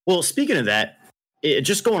 Well, speaking of that,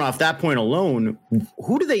 just going off that point alone,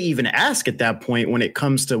 who do they even ask at that point when it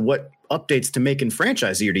comes to what updates to make in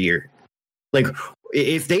franchise year to year? Like,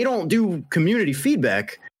 if they don't do community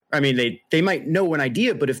feedback, I mean, they might know an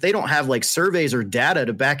idea, but if they don't have like surveys or data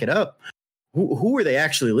to back it up, who are they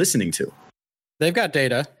actually listening to? They've got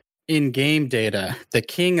data, in-game data, the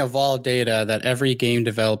king of all data that every game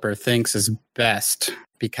developer thinks is best,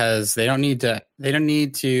 because they don't need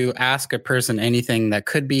to ask a person anything that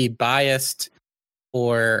could be biased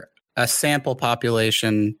or a sample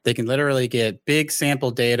population. They can literally get big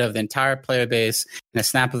sample data of the entire player base in a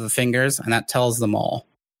snap of the fingers, and that tells them all.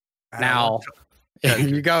 Now,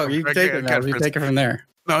 you take it from there.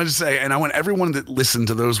 No, I just say, and I want everyone that listened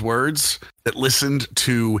to those words, that listened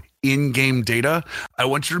to in-game data, I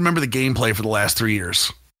want you to remember the gameplay for the last 3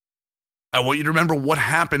 years. I want you to remember what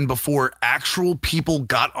happened before actual people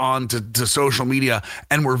got on to social media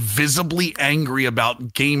and were visibly angry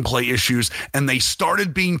about gameplay issues, and they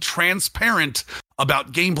started being transparent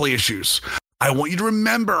about gameplay issues. I want you to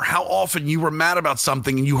remember how often you were mad about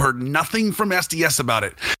something and you heard nothing from SDS about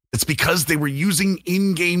it. It's because they were using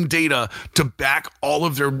in-game data to back all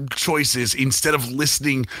of their choices instead of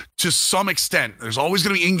listening to some extent. There's always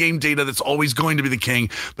going to be in-game data that's always going to be the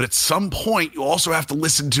king. But at some point, you also have to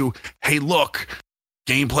listen to, hey, look,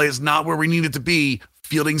 gameplay is not where we need it to be.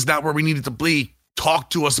 Fielding's not where we need it to be. Talk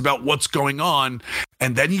to us about what's going on.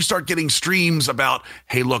 And then you start getting streams about,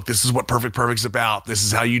 hey, look, this is what Perfect's about. This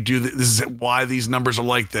is how you do this. This is why these numbers are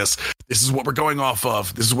like this. This is what we're going off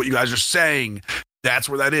of. This is what you guys are saying. That's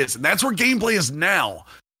where that is. And that's where gameplay is now.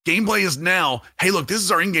 Gameplay is now, hey, look, this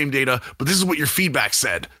is our in-game data, but this is what your feedback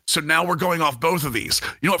said. So now we're going off both of these.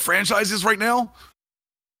 You know what franchise is right now?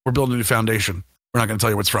 We're building a new foundation. We're not going to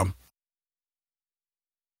tell you what's from.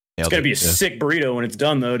 It's going to be a sick burrito when it's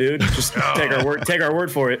done, though, dude. Just take our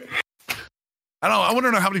word for it. I don't know. I want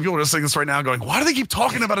to know how many people are listening to this right now going, why do they keep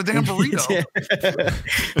talking about a damn burrito?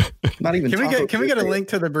 Not even. Can we get a link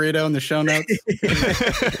to the burrito in the show notes?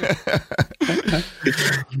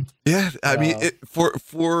 Yeah, I mean,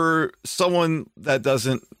 for someone that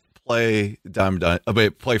doesn't play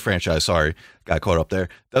play franchise, got caught up there,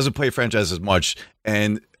 doesn't play franchise as much,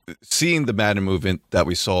 and seeing the Madden movement that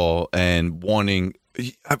we saw and wanting,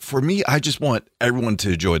 for me, I just want everyone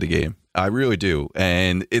to enjoy the game. I really do.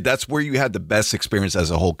 And that's where you had the best experience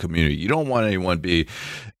as a whole community. You don't want anyone to be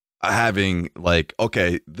having like,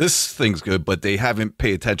 okay, this thing's good, but they haven't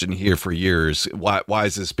paid attention here for years. Why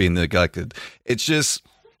is this being neglected? It's just,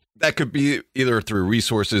 that could be either through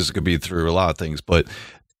resources, it could be through a lot of things. But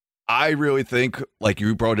I really think, like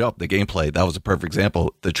you brought up, the gameplay, that was a perfect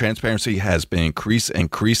example. The transparency has been increase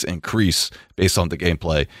based on the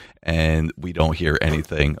gameplay. And we don't hear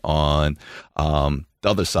anything on the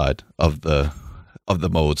other side of the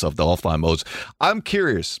modes, of the offline modes. I'm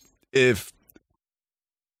curious, if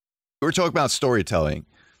we're talking about storytelling,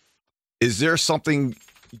 is there something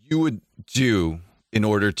you would do in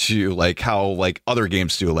order to, like how like other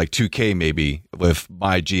games do, like 2K maybe with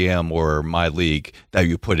My GM or My League, that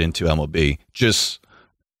you put into MLB, just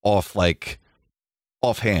offhand,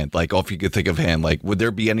 like off you could think of hand, like would there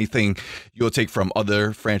be anything you'll take from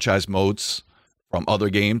other franchise modes from other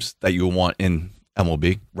games that you want in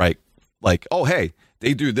MLB, right? Like, oh, hey,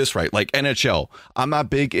 they do this right. Like NHL. I'm not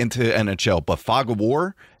big into NHL, but Fog of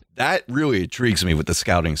War, that really intrigues me with the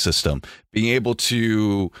scouting system. Being able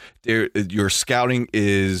to, your scouting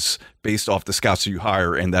is based off the scouts you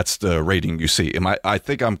hire, and that's the rating you see. I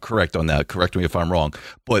think I'm correct on that. Correct me if I'm wrong.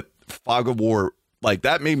 But Fog of War, like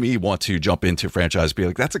that made me want to jump into franchise, be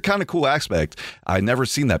like, that's a kind of cool aspect. I never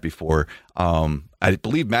seen that before. I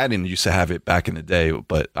believe Madden used to have it back in the day,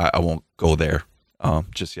 but I won't go there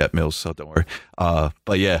just yet, Mills, so don't worry.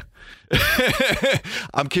 But yeah,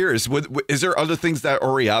 I'm curious. Is there other things that are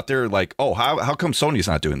already out there? Like, oh, how come Sony's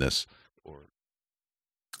not doing this?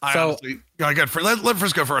 Let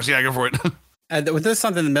Frisk go first. Yeah, go for it. This is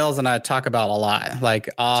something the Mills and I talk about a lot, like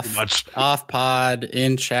off pod,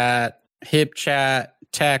 in chat, hip chat,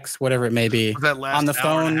 text, whatever it may be, that last on the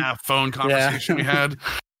phone, phone conversation we had.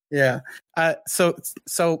 Yeah. So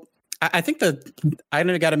I think that I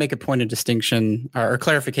got to make a point of distinction or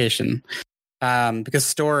clarification, because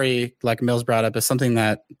story, like Mills brought up, is something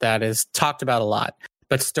that is talked about a lot.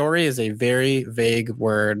 But story is a very vague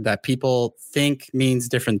word that people think means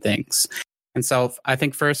different things. And so I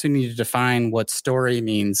think first we need to define what story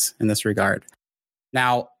means in this regard.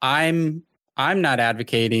 Now, I'm not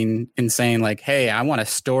advocating in saying like, hey, I want a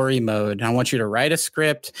story mode. I want you to write a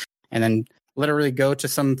script and then literally go to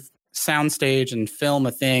some soundstage and film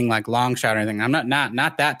a thing like Longshot or anything. I'm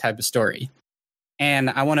not that type of story. And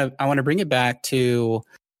I want to bring it back to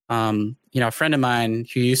a friend of mine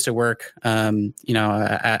who used to work at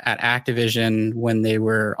Activision when they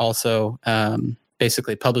were also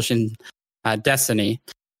basically publishing Destiny.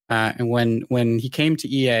 And when he came to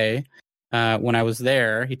EA, when I was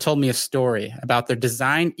there, he told me a story about their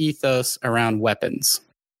design ethos around weapons.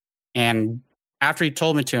 And after he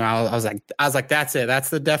told me to, I was like, that's it. That's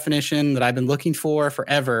the definition that I've been looking for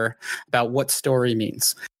forever about what story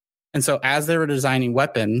means. And so as they were designing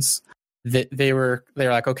weapons, they were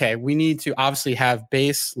like, okay, we need to obviously have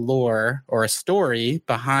base lore or a story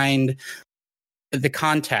behind the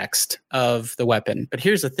context of the weapon. But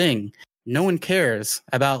here's the thing. No one cares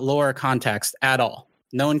about lore or context at all.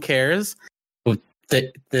 No one cares.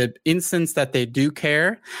 The instance that they do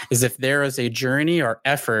care is if there is a journey or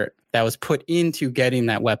effort that was put into getting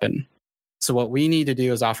that weapon. So what we need to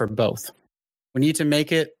do is offer both. We need to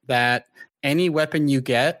make it that any weapon you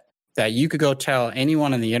get, that you could go tell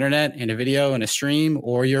anyone on the internet, in a video, in a stream,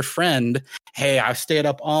 or your friend, hey, I stayed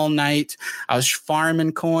up all night, I was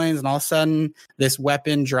farming coins, and all of a sudden this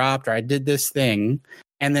weapon dropped, or I did this thing.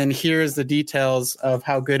 And then here's the details of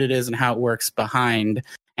how good it is and how it works behind.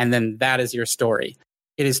 And then that is your story.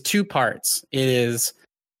 It is two parts. It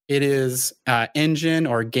is engine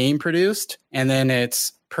or game produced, and then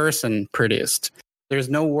it's person produced. There's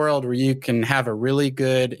no world where you can have a really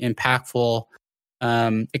good, impactful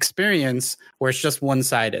experience where it's just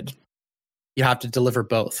one-sided. You have to deliver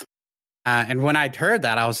both. And when I'd heard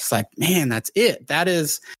that, I was just like, man, that's it. That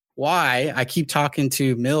is why I keep talking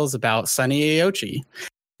to Mills about Sonny Aochi,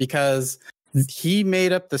 because he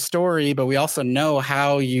made up the story, but we also know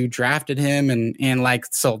how you drafted him. And like,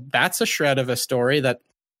 so that's a shred of a story that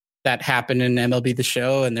happened in MLB The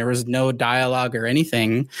Show, and there was no dialogue or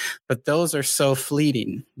anything, but those are so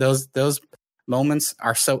fleeting. Those moments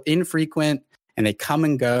are so infrequent, and they come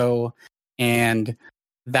and go. And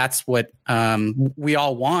that's what we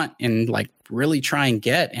all want and like really try and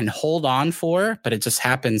get and hold on for, but it just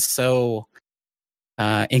happens so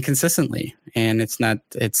inconsistently. And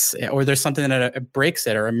or there's something that breaks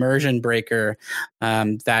it, or immersion breaker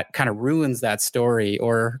that kind of ruins that story,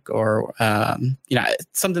 or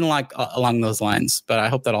something like along those lines. But I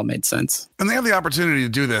hope that all made sense. And they have the opportunity to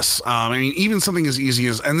do this. I mean, even something as easy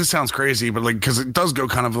as, and this sounds crazy, but like, because it does go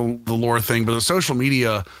kind of the lore thing, but the social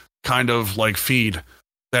media kind of like feed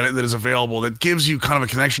that is available that gives you kind of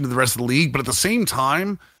a connection to the rest of the league. But at the same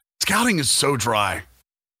time, scouting is so dry.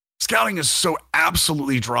 Scouting is so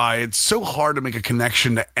absolutely dry. It's so hard to make a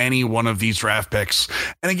connection to any one of these draft picks.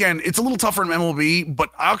 And again, it's a little tougher in MLB,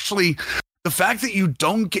 but actually the fact that you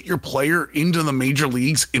don't get your player into the major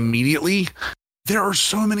leagues immediately, there are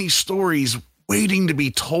so many stories waiting to be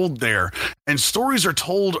told there. And stories are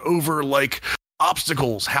told over like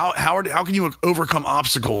obstacles. How can you overcome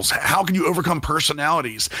obstacles? How can you overcome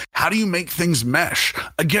personalities? How do you make things mesh?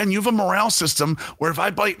 Again, you have a morale system where if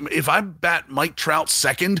I bat Mike Trout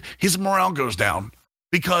second, his morale goes down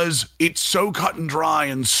because it's so cut and dry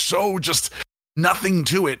and so just nothing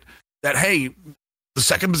to it that, hey, the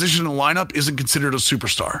second position in the lineup isn't considered a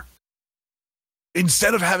superstar.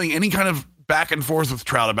 Instead of having any kind of back and forth with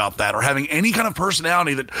Trout about that, or having any kind of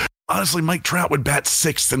personality that honestly Mike Trout would bat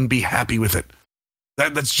sixth and be happy with it.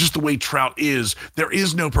 That's just the way Trout is. There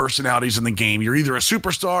is no personalities in the game. You're either a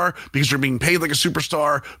superstar because you're being paid like a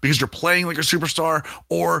superstar, because you're playing like a superstar,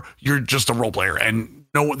 or you're just a role player. And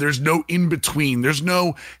there's no in between. There's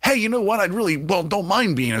no, hey, you know what? Don't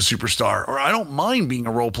mind being a superstar, or I don't mind being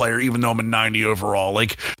a role player, even though I'm a 90 overall.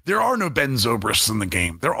 Like, there are no Ben Zobrists in the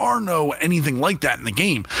game. There are no anything like that in the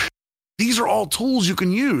game. These are all tools you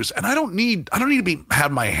can use, and I don't need to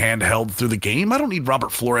have my hand held through the game. I don't need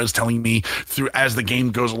Robert Flores telling me through as the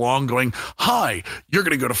game goes along, going, "Hi, you're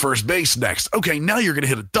going to go to first base next. Okay, now you're going to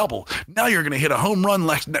hit a double. Now you're going to hit a home run."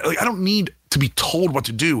 Like, I don't need to be told what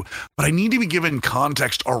to do, but I need to be given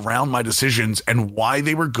context around my decisions and why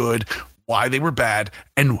they were good, why they were bad,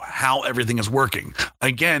 and how everything is working.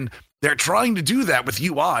 Again, they're trying to do that with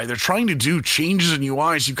UI. They're trying to do changes in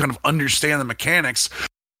UI so you kind of understand the mechanics.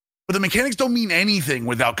 but the mechanics don't mean anything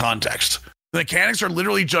without context. The mechanics are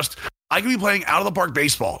literally just, I can be playing out of the park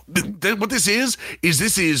baseball. What this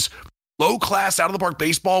is low class out of the park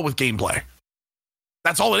baseball with gameplay.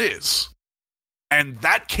 That's all it is. And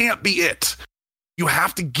that can't be it. You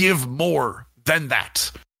have to give more than that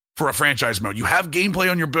for a franchise mode. You have gameplay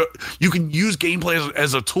on your you can use gameplay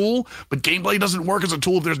as a tool, but gameplay doesn't work as a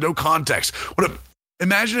tool if there's no context.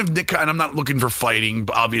 Imagine if Nick, and I'm not looking for fighting,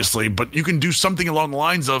 obviously, but you can do something along the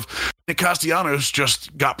lines of Nick Castellanos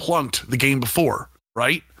just got plunked the game before,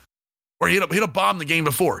 right? Or he hit a bomb the game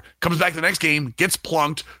before, comes back the next game, gets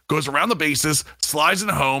plunked, goes around the bases, slides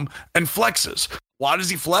into home, and flexes. Why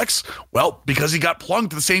does he flex? Well, because he got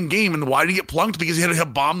plunked the same game. And why did he get plunked? Because he had a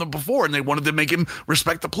bomb them before, and they wanted to make him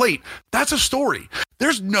respect the plate. That's a story.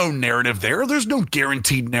 There's no narrative there. There's no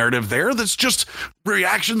guaranteed narrative there. That's just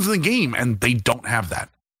reactions in the game, and they don't have that.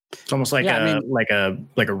 It's almost like a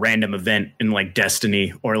random event in like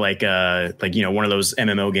Destiny or like one of those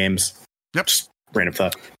MMO games. Yep. Just random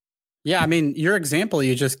thought. Yeah, I mean, your example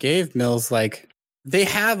you just gave, Mills, like they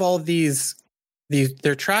have all these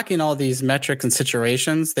they're tracking all these metrics and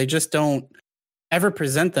situations. They just don't ever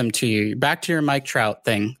present them to you. Back to your Mike Trout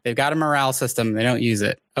thing. They've got a morale system. They don't use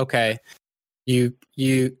it. Okay.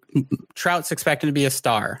 Trout's expecting to be a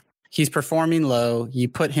star. He's performing low. You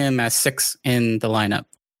put him as 6 in the lineup.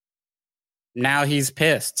 Now he's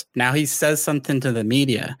pissed. Now he says something to the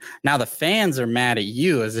media. Now the fans are mad at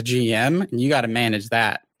you as a GM, and you got to manage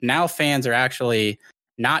that. Now fans are actually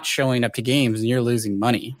not showing up to games, and you're losing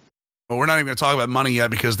money. Well, we're not even going to talk about money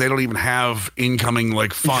yet because they don't even have incoming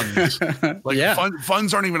like funds.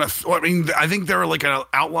 Funds aren't even I think they're like an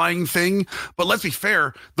outlying thing. But let's be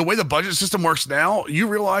fair. The way the budget system works now, you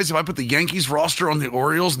realize if I put the Yankees roster on the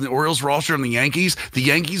Orioles and the Orioles roster on the Yankees would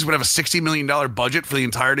have a $60 million budget for the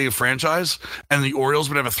entirety of franchise, and the Orioles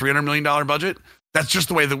would have a $300 million budget. That's just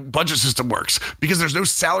the way the budget system works because there's no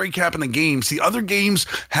salary cap in the games. The other games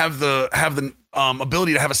have the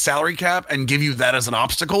ability to have a salary cap and give you that as an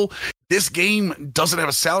obstacle. This game doesn't have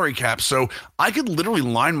a salary cap, so I could literally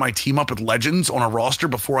line my team up with legends on a roster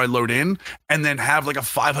before I load in, and then have like a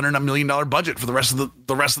 $500 million budget for the rest of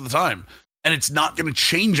the time. And it's not going to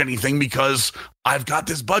change anything because I've got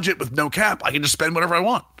this budget with no cap. I can just spend whatever I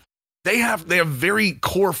want. They have very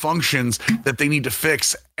core functions that they need to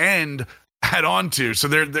fix and add on to. So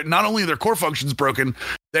they're not only their core functions broken,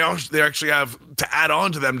 they actually have to add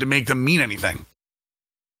on to them to make them mean anything.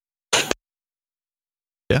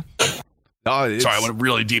 Yeah. No, sorry, I went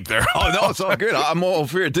really deep there. Oh no, it's all good. I'm all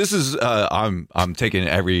for it. This is I'm taking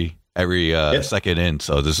every second in.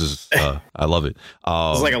 So this is I love it.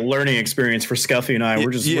 It's like a learning experience for Scuffy and I. We're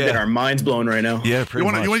just getting our minds blown right now. Yeah, pretty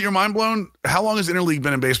much. You want your mind blown? How long has interleague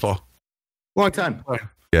been in baseball? Long time.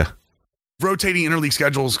 Yeah. Rotating interleague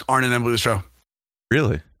schedules aren't an MLB show.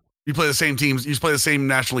 Really? You play the same teams. You play the same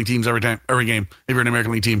National League teams every game. If you're an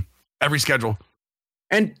American League team, every schedule.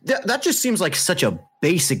 And that just seems like such a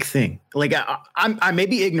basic thing. Like I may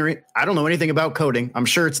be ignorant. I don't know anything about coding. I'm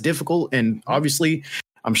sure it's difficult, and obviously,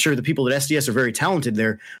 I'm sure the people at SDS are very talented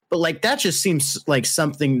there. But like that just seems like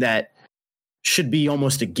something that should be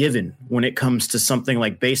almost a given when it comes to something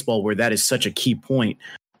like baseball, where that is such a key point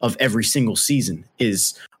of every single season.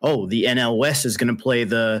 Is the NL West is going to play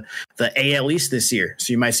the AL East this year,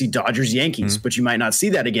 so you might see Dodgers Yankees, but you might not see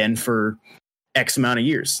that again for X amount of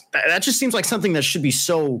years. That just seems like something that should be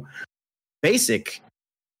so basic,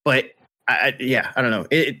 but I don't know.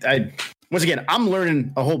 Once again, I'm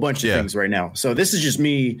learning a whole bunch of things right now. So this is just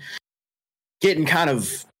me getting I'm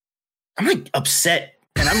like upset,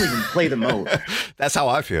 and I don't even play the mode. That's how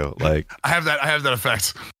I feel. Like I have that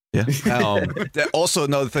effect. Yeah. Also,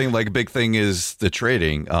 another thing, like a big thing is the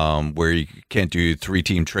trading, where you can't do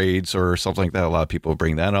 3-team trades or something like that. A lot of people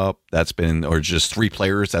bring that up. Or just 3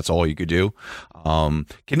 players. That's all you could do. Can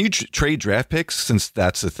you trade draft picks since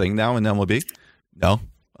that's a thing now in MLB? No.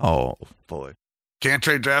 Oh, fully. Can't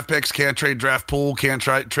trade draft picks. Can't trade draft pool. Can't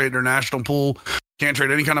trade international pool. Can't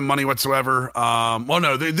trade any kind of money whatsoever.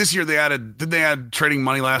 No, this year they add trading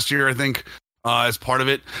money last year, I think. As part of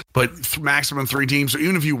it, but maximum 3 teams. So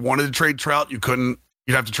even if you wanted to trade Trout, you couldn't.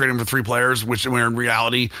 You'd have to trade him for 3 players, which where in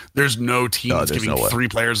reality, there's no team that's giving 3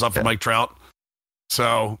 players up for Mike Trout.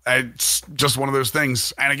 So it's just one of those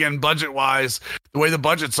things. And again, budget wise, the way the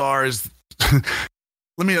budgets are is let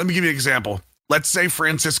me give you an example. Let's say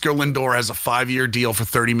Francisco Lindor has a 5-year deal for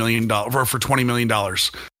 $30 million or for $20 million,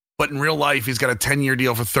 but in real life, he's got a 10-year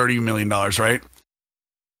deal for $30 million, right?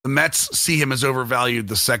 The Mets see him as overvalued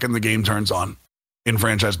the second the game turns on in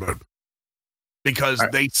franchise mode because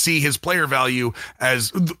they see his player value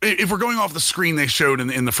as, if we're going off the screen they showed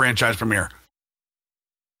in the franchise premiere,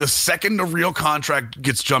 The second a real contract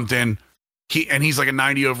gets jumped in, he's like a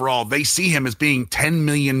 90 overall, they see him as being 10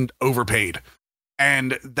 million overpaid.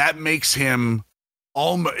 And that makes him,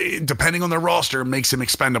 depending on their roster, makes him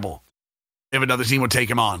expendable if another team would take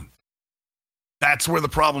him on. That's where the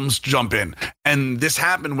problems jump in. And this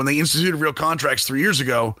happened when they instituted real contracts 3 years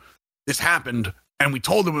ago. This happened, and we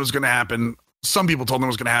told them it was going to happen. Some people told them it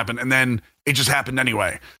was going to happen, and then it just happened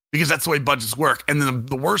anyway, because that's the way budgets work. And then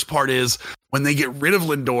the worst part is when they get rid of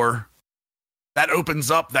Lindor, that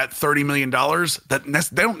opens up that $30 million that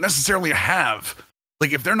they don't necessarily have.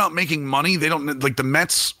 Like, if they're not making money, they don't, like, the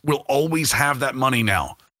Mets will always have that money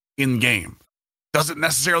now in game. Doesn't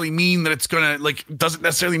necessarily mean that it's going to, like, doesn't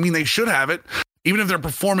necessarily mean they should have it. Even if they're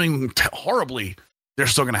performing horribly, they're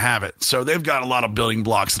still going to have it. So they've got a lot of building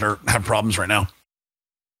blocks that have problems right now.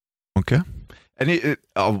 Okay. And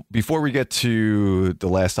before we get to the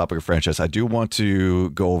last topic of franchise, I do want to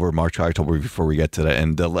go over March, October before we get to that.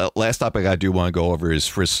 And the last topic I do want to go over is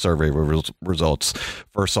Frisk survey results.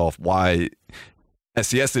 First off, why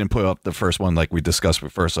SCS didn't put up the first one like we discussed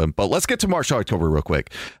with first one. But let's get to March, October real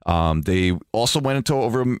quick. They also went into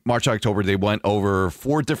over March, October. They went over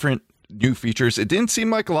 4 different new features. It didn't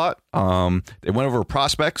seem like a lot. They went over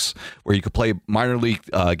prospects, where you could play minor league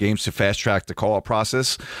games to fast track the call-up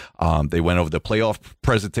process. They went over the playoff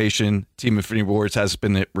presentation. Team Infinity Rewards has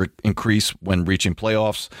been increased when reaching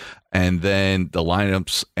playoffs. And then the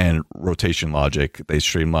lineups and rotation logic. They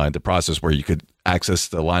streamlined the process where you could access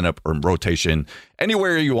the lineup or rotation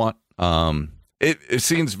anywhere you want. It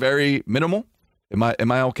seems very minimal. Am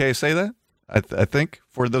I okay to say that? I think,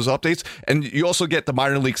 for those updates. And you also get the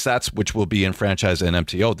minor league stats, which will be in franchise and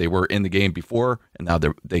MTO. They were in the game before, and now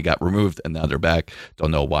they got removed, and now they're back.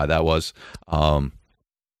 Don't know why that was.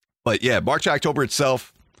 But yeah, March, October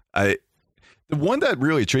itself, the one that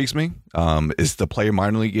really intrigues me is the player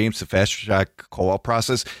minor league games, the fast track call-out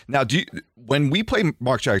process. Now, when we play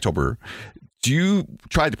March, October, do you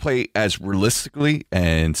try to play as realistically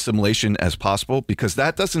and simulation as possible? Because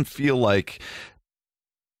that doesn't feel like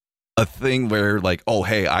a thing where, like, oh,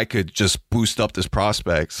 hey, I could just boost up this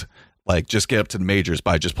prospects, like just get up to the majors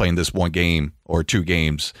by just playing this one game or 2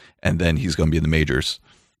 games, and then he's going to be in the majors.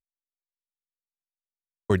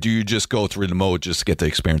 Or do you just go through the mode just to get the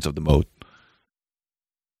experience of the mode?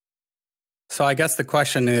 So I guess the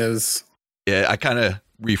question is, yeah, I kind of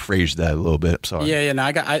rephrased that a little bit. I'm sorry. Yeah.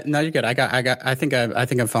 No, you're good. I think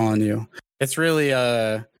I'm following you. It's really,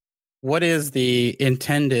 what is the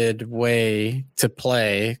intended way to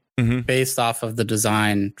play based off of the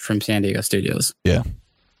design from San Diego Studios? Yeah.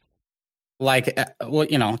 Like, well,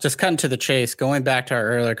 just cutting to the chase, going back to our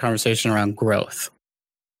earlier conversation around growth.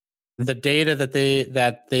 The data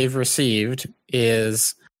that they've received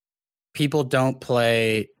is people don't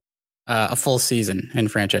play a full season in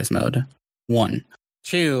franchise mode. 1.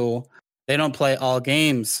 2, they don't play all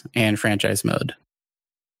games in franchise mode.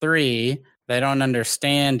 3, they don't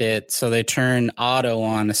understand it, so they turn auto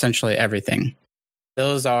on essentially everything.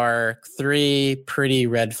 Those are 3 pretty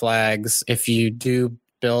red flags. If you do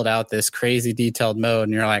build out this crazy detailed mode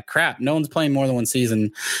and you're like, crap, no one's playing more than one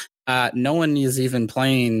season. No one is even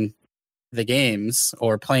playing the games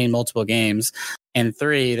or playing multiple games. And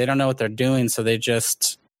 3, they don't know what they're doing, so they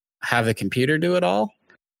just have the computer do it all.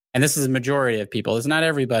 And this is a majority of people. It's not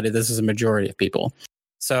everybody. This is a majority of people.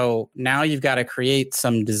 So now you've got to create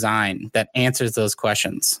some design that answers those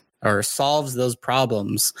questions or solves those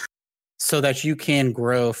problems so that you can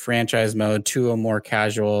grow franchise mode to a more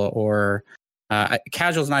casual, or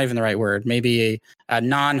casual is not even the right word, maybe a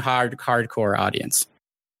non-hardcore audience.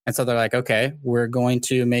 And so they're like, okay, we're going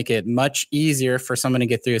to make it much easier for someone to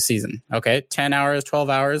get through a season. Okay, 10 hours, 12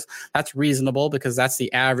 hours, that's reasonable because that's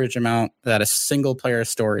the average amount that a single player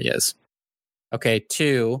story is. Okay,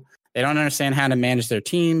 2, they don't understand how to manage their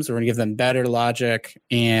teams. We're going to give them better logic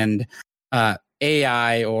and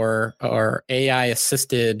AI or AI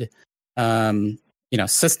assisted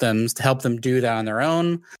systems to help them do that on their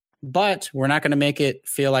own. But we're not going to make it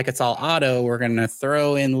feel like it's all auto. We're going to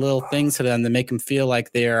throw in little things to them to make them feel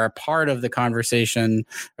like they are a part of the conversation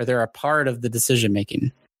or they're a part of the decision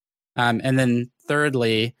making. And then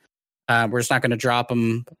thirdly, we're just not going to drop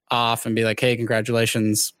them off and be like, hey,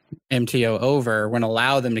 congratulations, MTO over. We're going to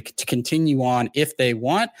allow them to continue on if they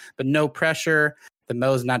want, but no pressure. The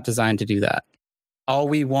mode's not designed to do that. All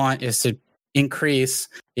we want is to increase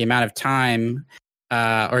the amount of time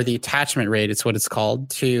or the attachment rate, it's what it's called,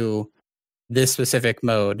 to this specific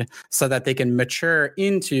mode so that they can mature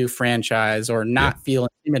into franchise or not feel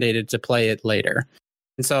intimidated to play it later.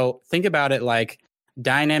 And so think about it like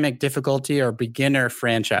dynamic difficulty or beginner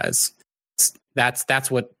franchise. That's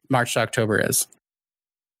what March to October is.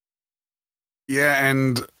 Yeah,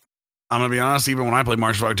 and I'm going to be honest, even when I play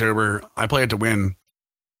March of October, I play it to win.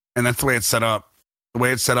 And that's the way it's set up. The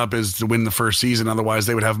way it's set up is to win the first season. Otherwise,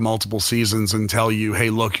 they would have multiple seasons and tell you, hey,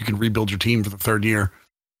 look, you can rebuild your team for the third year.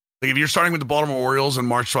 Like if you're starting with the Baltimore Orioles in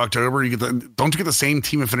March to October, don't you get the same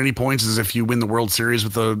team affinity points as if you win the World Series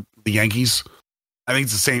with the Yankees? I think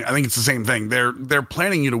it's the same. I think it's the same thing. They're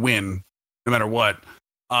planning you to win no matter what.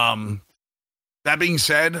 That being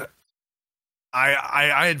said,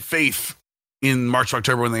 I had faith in March,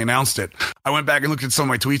 October when they announced it. I went back and looked at some of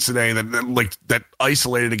my tweets today that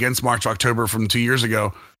isolated against March, October from 2 years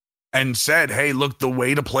ago and said, hey, look, the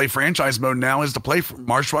way to play franchise mode now is to play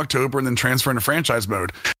March to October and then transfer into franchise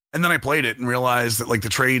mode. And then I played it and realized that like the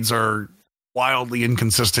trades are wildly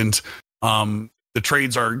inconsistent. The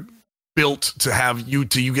trades are built to have you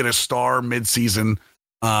get a star mid-season,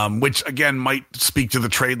 which again might speak to the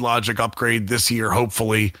trade logic upgrade this year,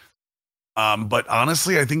 hopefully. But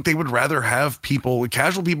honestly, I think they would rather have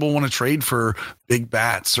casual people want to trade for big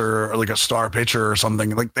bats or like a star pitcher or something.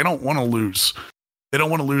 Like they don't want to lose. They don't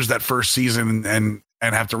want to lose that first season and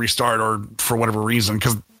have to restart or for whatever reason.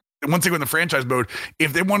 Because once they go in the franchise mode,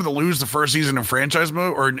 if they wanted to lose the first season in franchise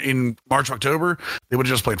mode or in March, October, they would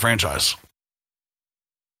have just played franchise.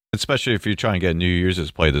 Especially if you're trying to get new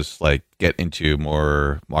users play this, like get into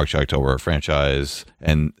more March, October franchise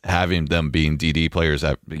and having them being DD players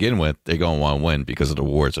at begin with, they're going to want to win because of the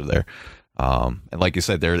rewards are there. And like you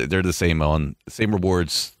said, they're the same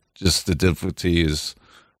rewards. Just the difficulty is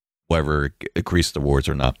whether increase the rewards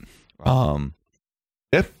or not.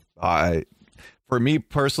 For me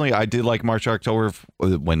personally, I did like March, October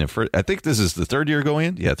when I think this is the third year going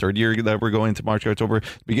in. Yeah, third year that we're going to March, October.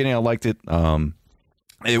 Beginning, I liked it.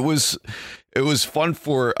 It was fun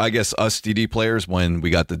for, I guess, us DD players when we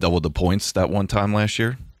got to double the points that one time last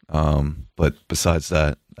year. But besides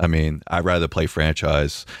that, I mean, I'd rather play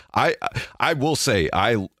franchise. I will say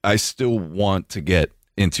I still want to get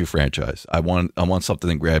into franchise. I want something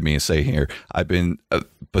to grab me and say, here, I've been,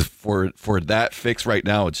 but for that fix right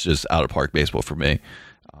now, it's just out of park baseball for me.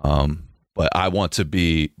 But I want to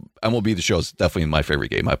be, MLB The Show is definitely my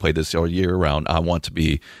favorite game. I played this all year round. I want to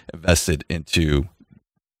be invested into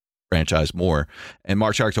franchise more, and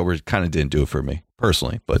March, October kind of didn't do it for me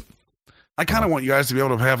personally, but I kind of want you guys to be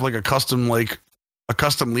able to have like a custom league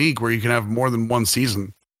where you can have more than one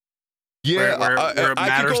season. Yeah, where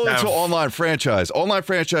I could go into online franchise. Online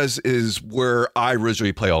franchise is where I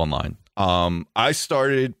originally play online. I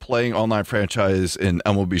started playing online franchise in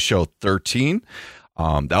MLB Show 13.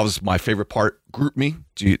 That was my favorite part. GroupMe.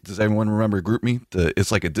 Does everyone remember GroupMe?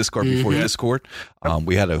 It's like a Discord before Discord.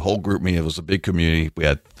 We had a whole GroupMe. It was a big community. We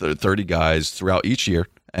had 30 guys throughout each year,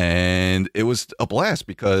 and it was a blast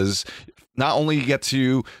because not only you get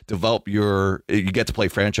to develop you get to play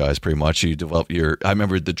franchise pretty much. You develop I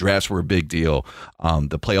remember the drafts were a big deal.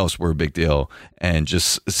 The playoffs were a big deal, and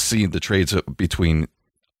just seeing the trades between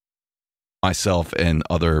myself and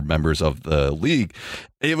other members of the league,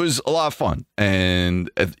 it was a lot of fun, and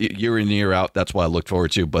year in year out, that's what I looked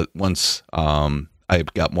forward to. But once I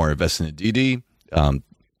got more invested in DD,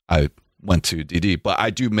 I went to DD. But I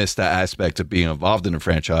do miss that aspect of being involved in a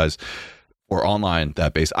franchise or online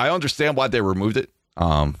that base. I understand why they removed it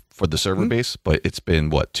for the server base, but it's been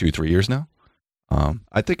 2-3 years now.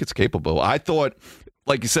 I think it's capable. I thought,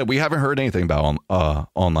 like you said, we haven't heard anything about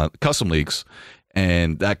online custom leagues.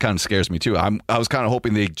 And that kind of scares me too. I was kind of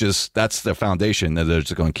hoping that's the foundation that they're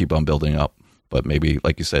just going to keep on building up. But maybe,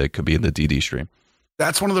 like you said, it could be in the DD stream.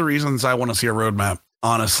 That's one of the reasons I want to see a roadmap,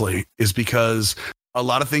 honestly, is because a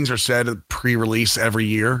lot of things are said pre-release every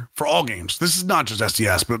year for all games. This is not just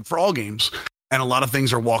SDS, but for all games. And a lot of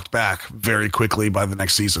things are walked back very quickly by the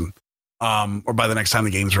next season or by the next time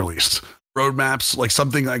the game's released. Roadmaps, like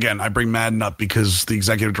something, again, I bring Madden up because the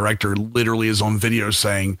executive director literally is on video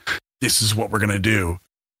saying, this is what we're going to do.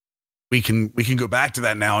 We can go back to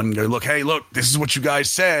that now and go, look, this is what you guys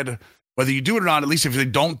said. Whether you do it or not, at least if they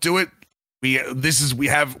don't do it, we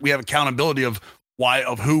have accountability of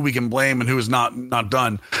who we can blame and who is not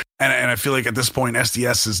done. And I feel like at this point,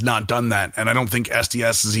 SDS has not done that. And I don't think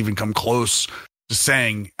SDS has even come close to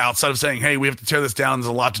saying, outside of saying, hey, we have to tear this down. There's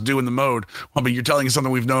a lot to do in the mode. Well, but you're telling us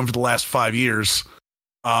something we've known for the last 5 years.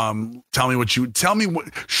 Show me what you're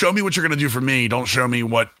going to do for me. Don't show me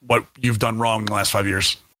what you've done wrong in the last 5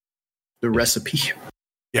 years. The recipe.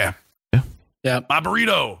 Yeah. My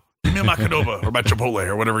burrito. Give me my Qdoba or my Chipotle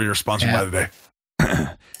or whatever you're sponsored by today.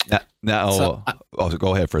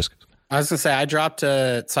 Go ahead, Frisk. I was gonna say I dropped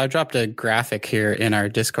a graphic here in our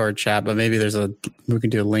Discord chat, but maybe we can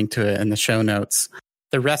do a link to it in the show notes.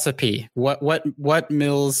 The recipe. What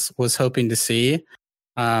Mills was hoping to see.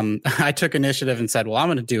 I took initiative and said, well, I'm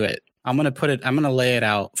going to do it. I'm going to lay it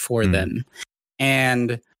out for them,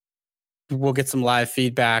 and we'll get some live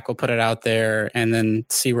feedback. We'll put it out there and then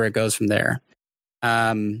see where it goes from there.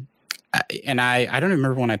 And I don't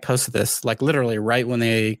remember when I posted this, like literally right when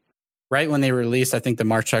they released, I think the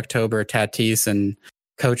March, October Tatis and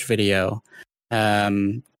coach video.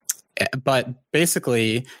 But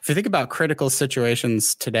basically, if you think about critical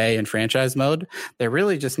situations today in franchise mode, they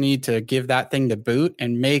really just need to give that thing to boot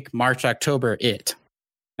and make March, October it.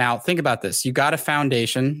 Now, think about this. You got a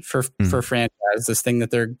foundation for franchise, this thing that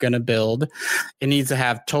they're going to build. It needs to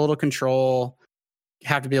have total control,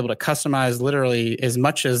 have to be able to customize literally as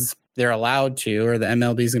much as they're allowed to, or the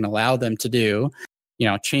MLB is going to allow them to do,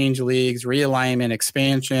 change leagues, realignment,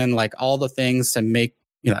 expansion, like all the things to make,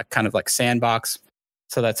 kind of like sandbox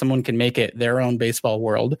so that someone can make it their own baseball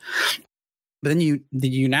world. But then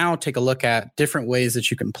you now take a look at different ways that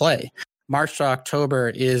you can play. March to October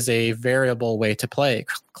is a variable way to play.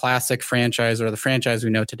 Classic franchise, or the franchise we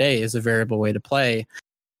know today, is a variable way to play.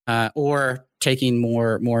 Or taking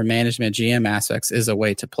more management GM aspects is a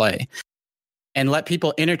way to play. And let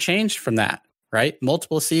people interchange from that, right?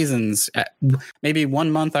 Multiple seasons. Maybe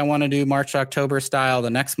 1 month I want to do March, October style. The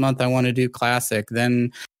next month I want to do classic.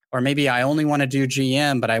 Then, or maybe I only want to do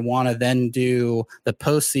GM, but I want to then do the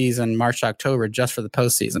postseason March, October just for the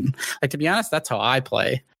postseason. Like, to be honest, that's how I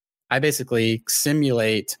play. I basically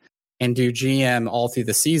simulate and do GM all through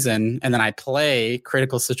the season, and then I play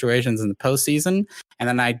critical situations in the postseason, and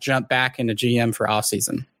then I jump back into GM for off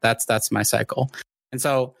season. That's my cycle. And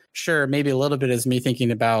so, sure, maybe a little bit is me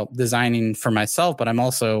thinking about designing for myself, but I'm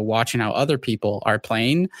also watching how other people are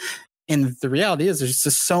playing. And the reality is there's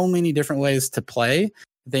just so many different ways to play.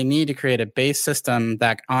 They need to create a base system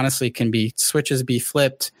that honestly can be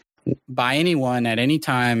flipped by anyone at any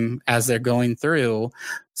time as they're going through,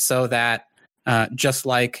 so that just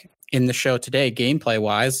like in the show today, gameplay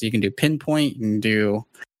wise, you can do pinpoint, you can do,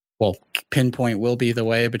 pinpoint will be the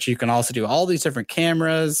way, but you can also do all these different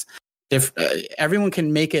cameras. If everyone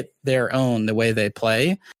can make it their own, the way they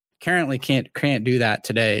play, currently can't do that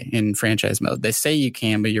today in franchise mode. They say you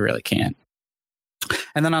can, but you really can't.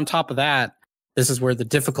 And then on top of that, this is where the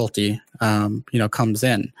difficulty, comes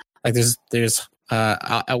in. Like there's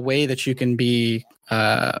a way that you can be,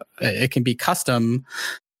 it can be custom,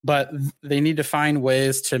 but they need to find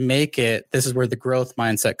ways to make it. This is where the growth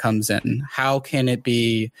mindset comes in. How can it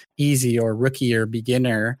be easy or rookie or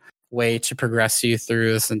beginner way to progress you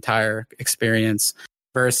through this entire experience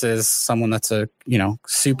versus someone that's a,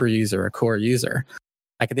 super user, a core user?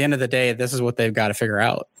 Like, at the end of the day, this is what they've got to figure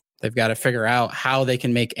out. They've got to figure out how they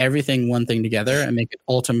can make everything one thing together and make it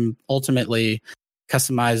ultimately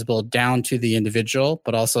customizable down to the individual,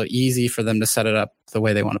 but also easy for them to set it up the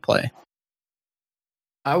way they want to play.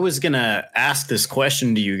 I was going to ask this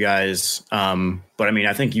question to you guys, but I mean,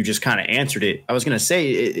 I think you just kind of answered it. I was going to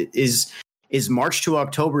say, is March to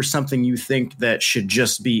October something you think that should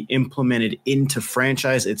just be implemented into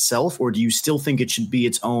franchise itself, or do you still think it should be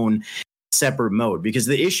its own separate mode? Because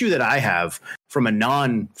the issue that I have from a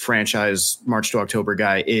non-franchise March to October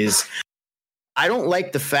guy is I don't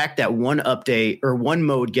like the fact that one update or one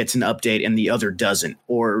mode gets an update and the other doesn't,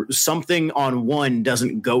 or something on one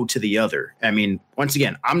doesn't go to the other. I mean, once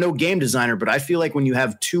again, I'm no game designer, but I feel like when you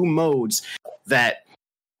have two modes that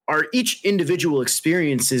are each individual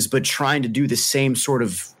experiences, but trying to do the same sort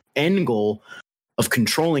of end goal of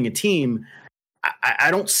controlling a team,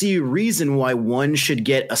 I don't see a reason why one should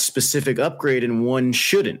get a specific upgrade and one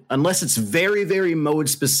shouldn't, unless it's very, very mode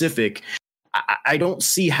specific. I don't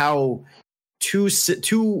see how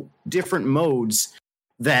two different modes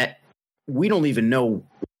that we don't even know,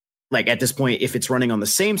 like at this point, if it's running on the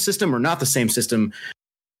same system or not the same system.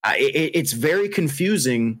 It's very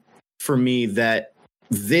confusing for me that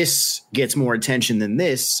this gets more attention than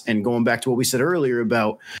this. And going back to what we said earlier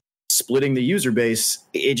about splitting the user base,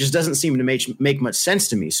 it just doesn't seem to make much sense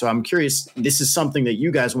to me. So I'm curious, this is something that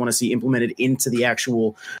you guys want to see implemented into the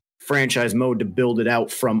actual franchise mode to build it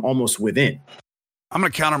out from almost within. I'm going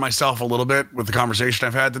to counter myself a little bit with the conversation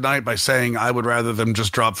I've had tonight by saying I would rather them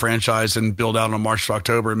just drop franchise and build out on March to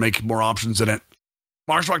October and make more options in it.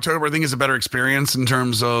 March to October, I think, is a better experience in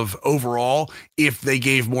terms of overall. If they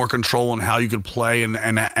gave more control on how you could play and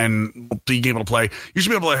being able to play, you should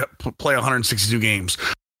be able to play 162 games.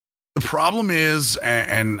 The problem is,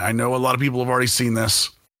 and I know a lot of people have already seen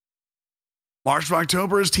this, March to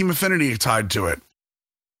October is Team Affinity tied to it.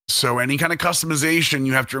 So any kind of customization,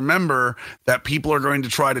 you have to remember that people are going to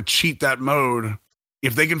try to cheat that mode.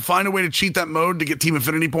 If they can find a way to cheat that mode to get Team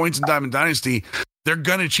Affinity points in Diamond Dynasty, they're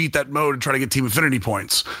going to cheat that mode and try to get Team Affinity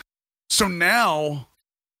points. So now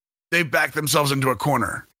they've backed themselves into a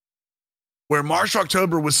corner. where March to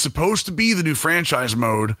October was supposed to be the new franchise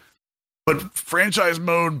mode, but franchise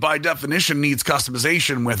mode by definition needs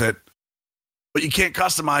customization with it. But you can't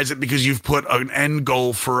customize it because you've put an end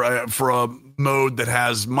goal for a mode that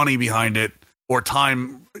has money behind it or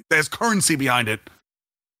time that has currency behind it.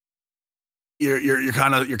 You're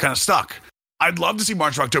kind of stuck. I'd love to see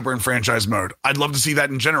March to October in franchise mode. I'd love to see that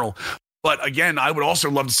in general. But again, I would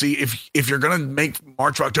also love to see if you're going to make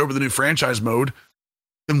March to October the new franchise mode,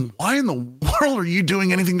 then why in the world are you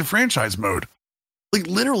doing anything to franchise mode? Like,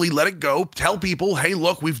 literally let it go. Tell people, hey,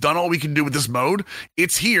 look, we've done all we can do with this mode.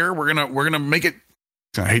 It's here. We're gonna make it.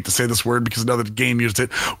 I hate to say this word because another game used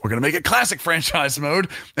it. We're gonna make it classic franchise mode,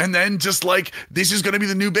 and then just like this is gonna be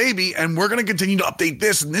the new baby, and we're gonna continue to update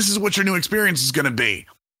this, and this is what your new experience is gonna be.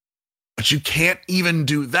 But you can't even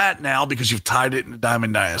do that now because you've tied it into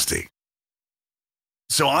Diamond Dynasty.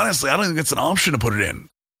 So honestly, I don't think it's an option to put it in.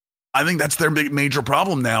 I think that's their big major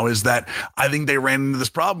problem now, is that I think they ran into this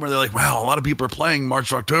problem where they're like, wow, a lot of people are playing March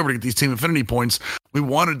to October to get these Team Affinity points. We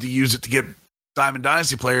wanted to use it to get Diamond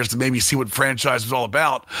Dynasty players to maybe see what franchise was all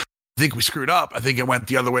about. I think we screwed up. I think it went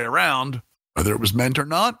the other way around. Whether it was meant or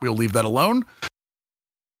not, we'll leave that alone.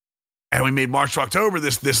 And we made March to October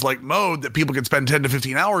this like mode that people could spend 10 to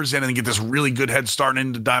 15 hours in and get this really good head start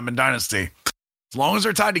into Diamond Dynasty. As long as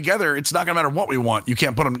they're tied together, it's not going to matter what we want. You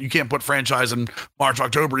can't put franchise in March,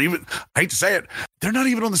 October. Even, I hate to say it, they're not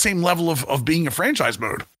even on the same level of being a franchise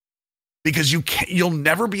mode, because you'll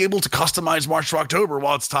never be able to customize March to October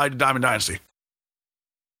while it's tied to Diamond Dynasty.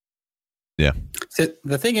 Yeah. So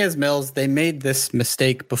the thing is, Mills, they made this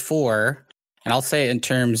mistake before, and I'll say it in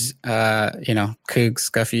terms, Coog,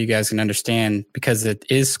 Scuffy, you guys can understand, because it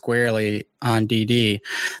is squarely on DD.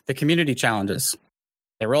 The community challenges.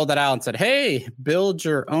 They rolled that out and said, hey, build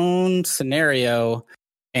your own scenario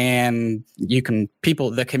and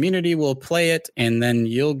the community will play it, and then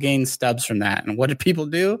you'll gain stubs from that. And what did people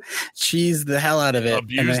do? Cheese the hell out of it.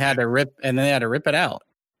 And they had to rip it out.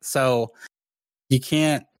 So you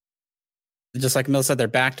can't, just like Mill said, they're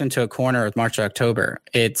backed into a corner with March or October.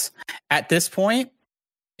 It's at this point,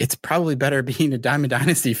 it's probably better being a Diamond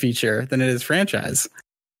Dynasty feature than it is franchise.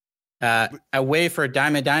 A way for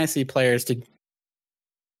Diamond Dynasty players to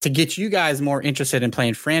get you guys more interested in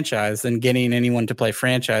playing franchise than getting anyone to play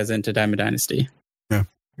franchise into Diamond Dynasty.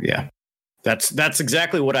 Yeah. That's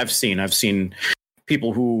exactly what I've seen. I've seen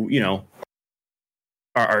people who,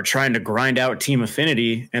 are trying to grind out Team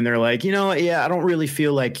Affinity, and they're like, I don't really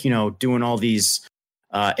feel like, doing all these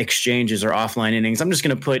exchanges or offline innings. I'm just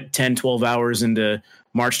going to put 10, 12 hours into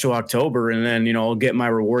March to October, and then, I'll get my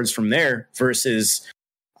rewards from there, versus,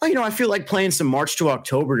 I feel like playing some March to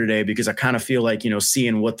October today because I kind of feel like,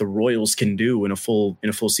 seeing what the Royals can do in a full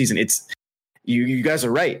season. It's you guys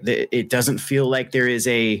are right. It doesn't feel like there is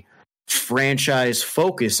a franchise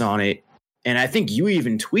focus on it. And I think you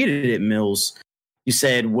even tweeted it, Mills. You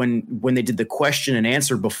said when they did the question and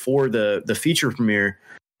answer before the feature premiere,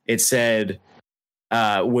 it said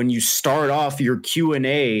when you start off your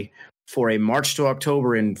Q&A for a March to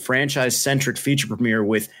October and franchise-centric feature premiere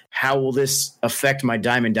with how will this affect my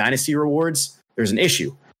Diamond Dynasty rewards, there's an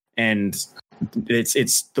issue. And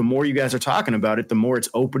it's the more you guys are talking about it, the more it's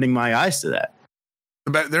opening my eyes to that.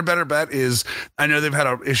 Their better bet is, I know they've had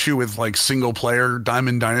an issue with like single player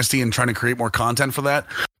Diamond Dynasty and trying to create more content for that.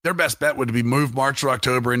 Their best bet would be move March or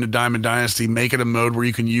October into Diamond Dynasty, make it a mode where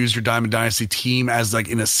you can use your Diamond Dynasty team as like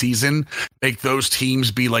in a season, make those teams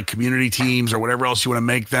be like community teams or whatever else you want to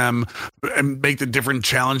make them, and make the different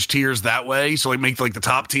challenge tiers that way. So like make like the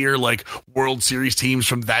top tier, like World Series teams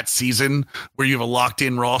from that season where you have a locked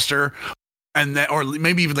in roster. And then, or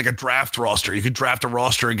maybe even like a draft roster. You could draft a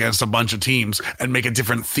roster against a bunch of teams and make a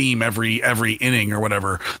different theme every inning or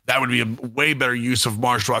whatever. That would be a way better use of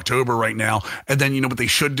March to October right now. And then, what they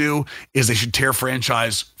should do is they should tear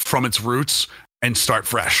franchise from its roots and start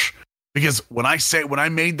fresh. Because when I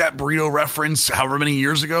made that burrito reference however many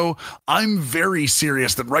years ago, I'm very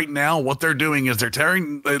serious that right now what they're doing is they're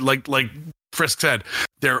tearing, like Frisk said,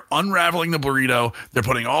 they're unraveling the burrito. They're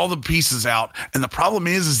putting all the pieces out. And the problem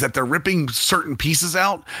is that they're ripping certain pieces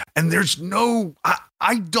out. And there's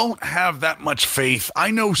I don't have that much faith.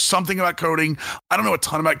 I know something about coding. I don't know a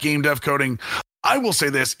ton about game dev coding. I will say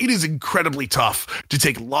this, it is incredibly tough to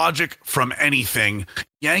take logic from anything,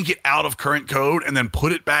 yank it out of current code, and then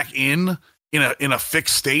put it back in a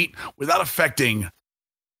fixed state without affecting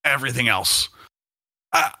everything else.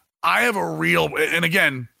 I have a real, and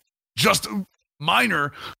again, just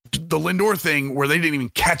minor, the Lindor thing where they didn't even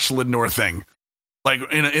catch Lindor thing, like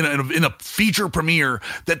in a feature premiere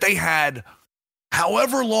that they had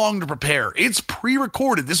however long to prepare. It's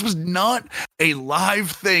pre-recorded. This was not a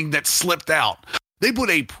live thing that slipped out. They put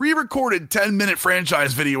a pre-recorded 10-minute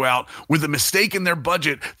franchise video out with a mistake in their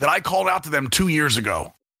budget that I called out to them 2 years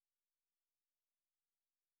ago.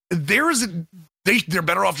 They're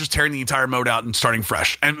better off just tearing the entire mode out and starting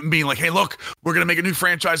fresh and being like, hey, look, we're going to make a new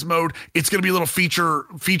franchise mode. It's going to be a little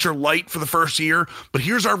feature light for the first year, but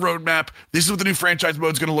here's our roadmap. This is what the new franchise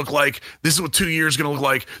mode is going to look like. This is what 2 years is going to look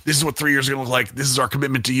like. This is what 3 years is going to look like. This is our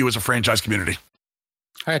commitment to you as a franchise community.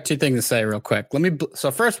 I got two things to say real quick.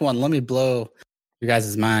 So first one, let me blow you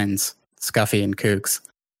guys' minds, Scuffy and Kooks.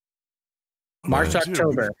 March,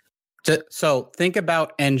 October. So think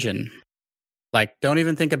about engine. Like, don't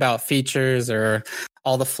even think about features or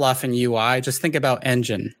all the fluff and UI. Just think about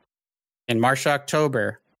engine. In March,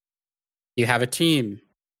 October, you have a team.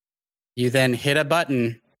 You then hit a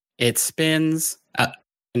button. It spins. And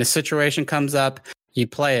a situation comes up. You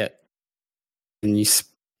play it. And you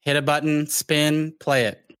hit a button, spin, play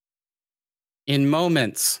it. In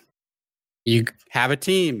moments, you have a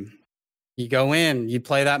team. You go in. You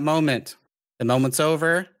play that moment. The moment's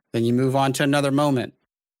over. Then you move on to another moment.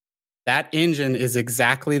 That engine is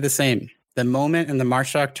exactly the same. The moment in the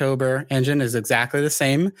March to October engine is exactly the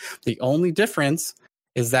same. The only difference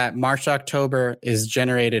is that March to October is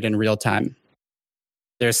generated in real time.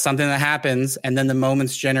 There's something that happens, and then the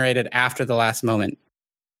moment's generated after the last moment.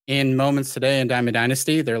 In Moments today in Diamond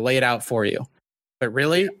Dynasty, they're laid out for you. But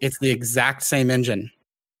really, it's the exact same engine.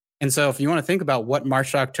 And so if you want to think about what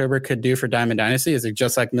March to October could do for Diamond Dynasty, is it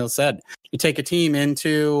just like Mill said, you take a team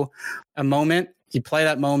into a moment, you play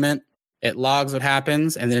that moment, it logs what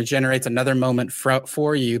happens, and then it generates another moment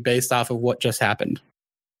for you based off of what just happened.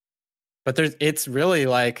 But it's really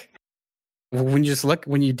like when you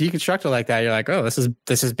deconstruct it like that, you're like, oh,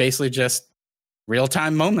 this is basically just real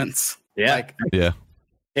time moments. Yeah,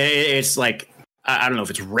 it's like, I don't know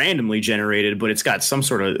if it's randomly generated, but it's got some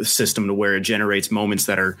sort of system to where it generates moments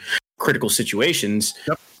that are critical situations.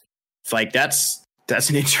 Yep. Like that's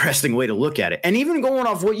an interesting way to look at it. And even going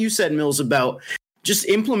off what you said, Mills, about just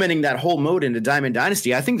implementing that whole mode into Diamond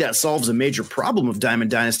Dynasty, I think that solves a major problem of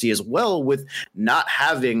Diamond Dynasty as well, with not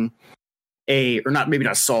having maybe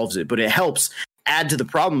not solves it, but it helps add to the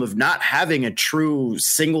problem of not having a true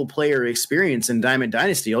single player experience in Diamond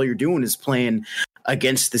Dynasty. All you're doing is playing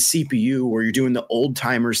against the CPU, or you're doing the old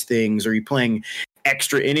timers things, or you're playing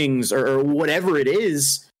extra innings or whatever it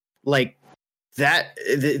is. Like that,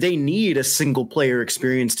 they need a single player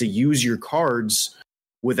experience to use your cards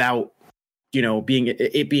without,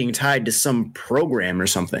 being tied to some program or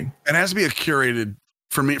something. It has to be a curated.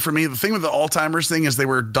 For me, the thing with the all-timers thing is they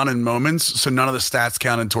were done in moments, so none of the stats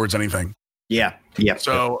counted towards anything. Yeah.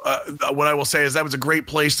 So what I will say is that was a great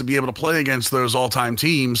place to be able to play against those all-time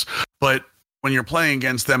teams, but when you're playing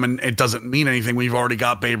against them and it doesn't mean anything when you've already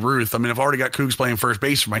got Babe Ruth. I mean, I've already got Cougs playing first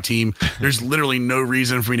base for my team. There's literally no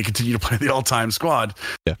reason for me to continue to play the all-time squad.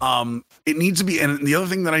 Yeah. It needs to be, and the other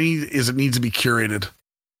thing that I need is it needs to be curated.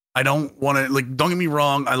 I don't want to, don't get me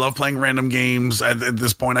wrong. I love playing random games. At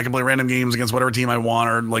this point, I can play random games against whatever team I want,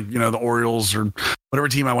 or the Orioles or whatever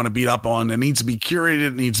team I want to beat up on. It needs to be curated.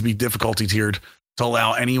 It needs to be difficulty tiered to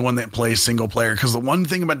allow anyone that plays single player. Because the one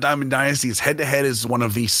thing about Diamond Dynasty is head-to-head is one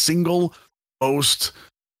of the single most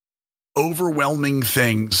overwhelming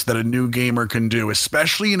things that a new gamer can do,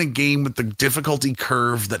 especially in a game with the difficulty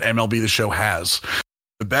curve that MLB The Show has.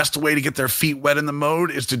 The best way to get their feet wet in the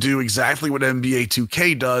mode is to do exactly what NBA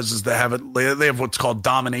 2K does, is they have what's called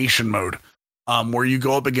domination mode, where you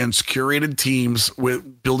go up against curated teams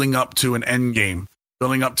with building up to an end game,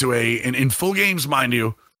 building up to in full games, mind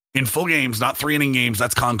you, in full games, not 3-inning games.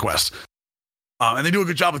 That's Conquest. And they do a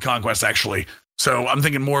good job with Conquest, actually. So I'm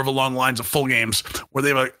thinking more of along the lines of full games, where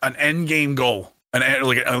they have an end game goal,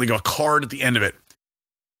 like a card at the end of it.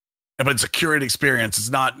 But it's a curated experience. It's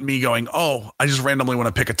not me going, oh, I just randomly want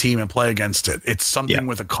to pick a team and play against it. It's something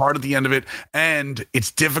with a card at the end of it, and it's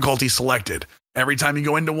difficulty selected. Every time you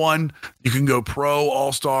go into one, you can go Pro,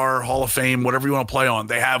 All-Star, Hall of Fame, whatever you want to play on.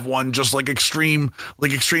 They have one just like Extreme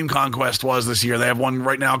Conquest was this year. They have one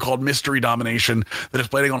right now called Mystery Domination that is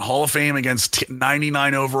playing on Hall of Fame against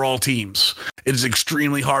 99 overall teams. It is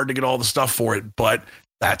extremely hard to get all the stuff for it, but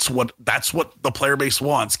that's what the player base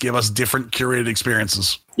wants. Give us different curated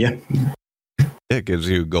experiences. Yeah. It gives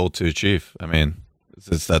you a goal to achieve. I mean,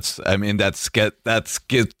 gets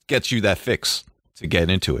you that fix to get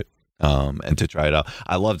into it, and to try it out.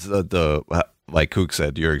 I loved the like Kook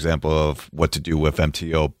said, your example of what to do with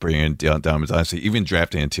MTO, bringing down Diamond Dynasty, even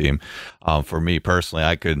drafting a team. For me personally,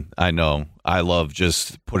 I love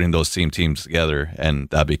just putting those teams together, and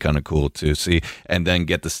that'd be kind of cool to see, and then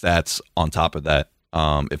get the stats on top of that.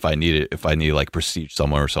 If I need like prestige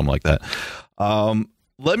somewhere or something like that.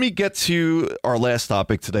 let me get to our last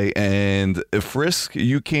topic today. And Frisk,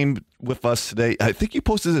 you came with us today. I think you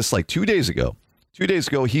posted this like 2 days ago. 2 days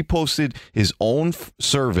ago, he posted his own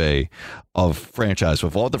survey of franchise.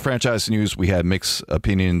 With all the franchise news, we had mixed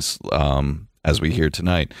opinions as we hear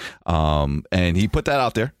tonight. And he put that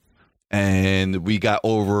out there. And we got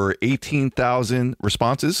over 18,000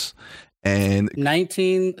 responses. And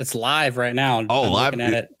 19, it's live right now. Oh, I'm live. Looking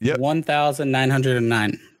at it. Yep.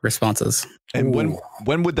 1,909 responses. And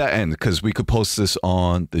when would that end? Because we could post this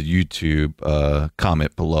on the YouTube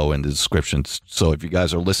comment below in the description. So if you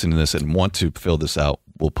guys are listening to this and want to fill this out,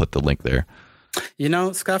 we'll put the link there. You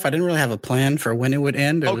know, Scuff, I didn't really have a plan for when it would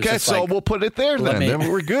end. Okay, so we'll put it there then.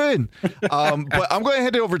 Then we're good. But I'm going to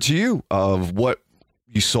hand it over to you of what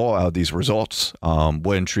you saw out of these results,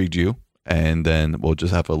 what intrigued you, and then we'll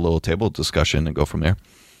just have a little table discussion and go from there.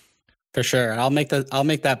 For sure. I'll make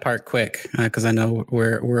that part quick because I know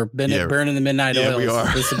we're burning the midnight oil. We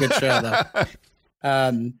are. This is a good show,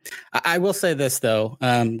 though. I will say this, though,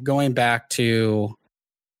 going back to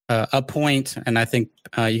a point, and I think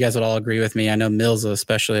you guys would all agree with me. I know Mills will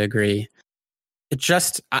especially agree.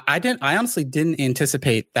 I honestly didn't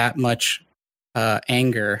anticipate that much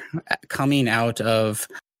anger coming out of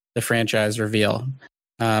the franchise reveal.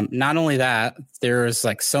 Not only that, there's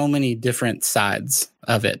like so many different sides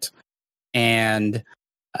of it. And,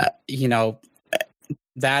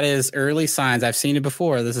 that is early signs. I've seen it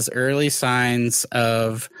before. This is early signs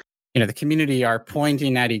of, the community are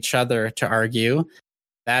pointing at each other to argue.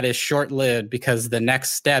 That is short-lived because the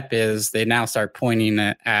next step is they now start pointing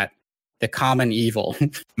at the common evil,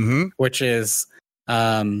 mm-hmm. which is,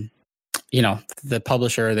 the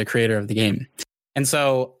publisher or the creator of the game. And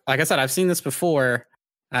so, like I said, I've seen this before.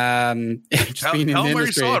 Tell him where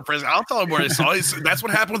he saw it, President. I'll tell him where he saw it. That's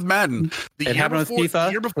what happened with Madden. It happened with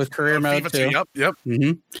FIFA, with career mode FIFA too. Yep.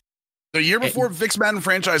 Mm-hmm. The year before Fix Madden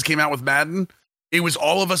franchise came out with Madden, it was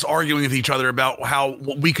all of us arguing with each other about how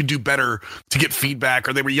we could do better to get feedback,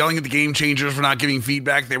 or they were yelling at the game changers for not giving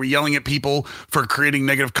feedback. They were yelling at people for creating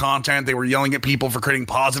negative content. They were yelling at people for creating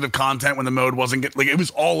positive content when the mode wasn't it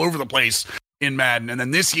was all over the place in Madden. And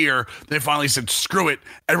then this year, they finally said, screw it.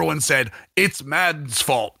 Everyone said, it's Madden's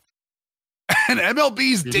fault. And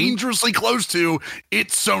MLB's dangerously close to,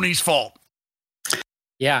 it's Sony's fault.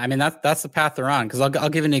 Yeah, I mean, that's the path they're on. Because I'll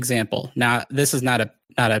give an example. Now, this is not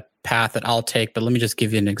a path that I'll take, but let me just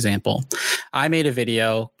give you an example. I made a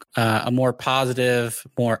video, a more positive,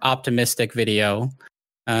 more optimistic video.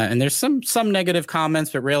 And there's some negative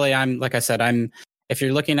comments, but really, if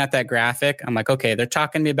you're looking at that graphic, I'm like, okay, they're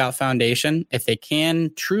talking to me about Foundation. If they can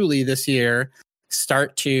truly this year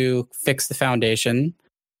start to fix the Foundation,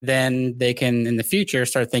 then they can in the future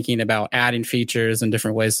start thinking about adding features and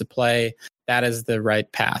different ways to play. That is the right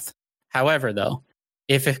path. However, though,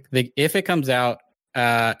 if it comes out,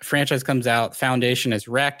 franchise comes out, Foundation is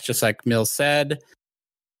wrecked, just like Mills said,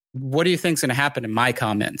 what do you think is going to happen in my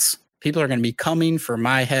comments? People are going to be coming for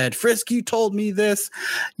my head. Frisk, you told me this.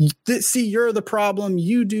 See, you're the problem.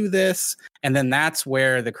 You do this. And then that's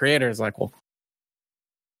where the creator is like, well,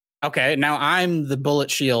 okay, now I'm the bullet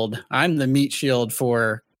shield. I'm the meat shield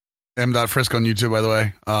for M.Frisk on YouTube, by the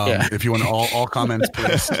way. If you want all comments,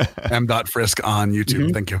 please. M.Frisk on YouTube.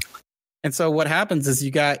 Mm-hmm. Thank you. And so what happens is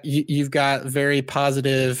you've got very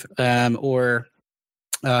positive or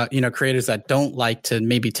creators that don't like to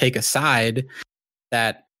maybe take a side,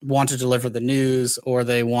 that want to deliver the news, or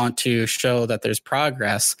they want to show that there's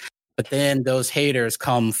progress. But then those haters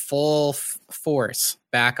come full force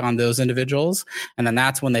back on those individuals. And then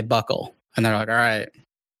that's when they buckle. And they're like, all right,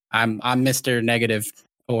 I'm Mr. Negative,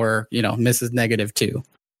 or, Mrs. Negative too.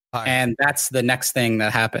 Hi. And that's the next thing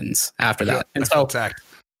that happens after that. And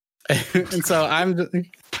so I'm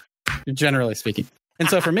generally speaking. And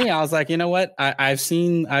so for me, I was like, you know what? I've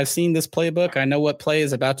seen this playbook. I know what play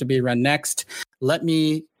is about to be run next. Let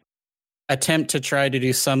me attempt to try to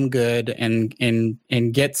do some good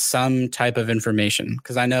and get some type of information.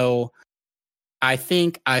 Because I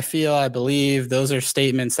believe those are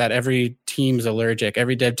statements that every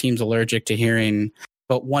dev team's allergic to hearing,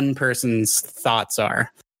 but one person's thoughts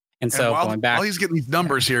are. And so while he's getting these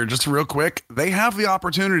numbers here, just real quick, they have the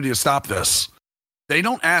opportunity to stop this. They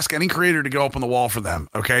don't ask any creator to go up on the wall for them.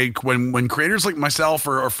 Okay. When creators like myself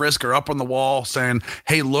or Frisk are up on the wall saying,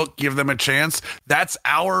 hey, look, give them a chance. That's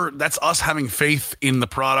us having faith in the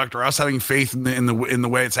product, or us having faith in the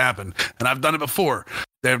way it's happened. And I've done it before.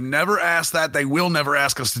 They've never asked that. They will never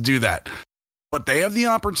ask us to do that, but they have the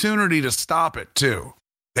opportunity to stop it too.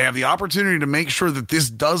 They have the opportunity to make sure that this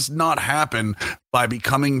does not happen by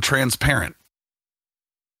becoming transparent.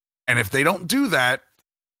 And if they don't do that,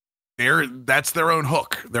 that's their own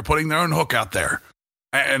hook. They're putting their own hook out there.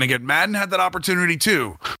 And again, Madden had that opportunity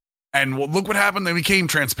too. And look what happened. They became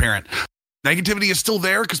transparent. Negativity is still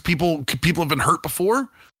there because people have been hurt before.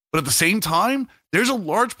 But at the same time, there's a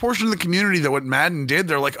large portion of the community that what Madden did,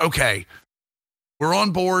 they're like, okay, we're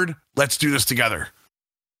on board. Let's do this together.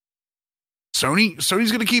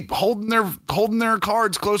 Sony's going to keep holding their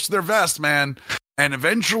cards close to their vest, man. And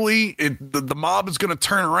eventually, the mob is going to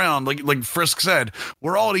turn around. Like Frisk said,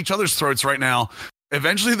 we're all at each other's throats right now.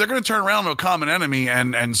 Eventually, they're going to turn around to a common enemy,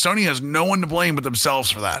 and Sony has no one to blame but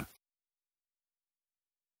themselves for that.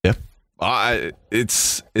 Yeah,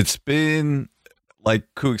 it's been, like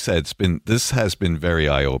Coog said, this has been very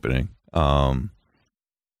eye-opening.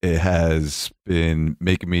 It has been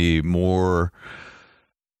making me more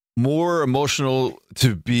emotional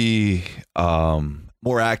to be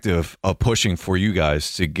more active of pushing for you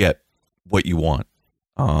guys to get what you want.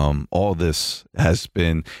 All this has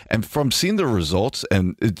been, and from seeing the results,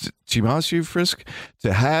 and to be honest with you, Frisk,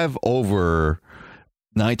 to have over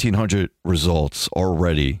 1,900 results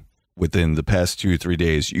already within the past 2-3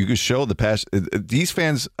 days, you can show these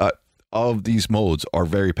fans of these modes are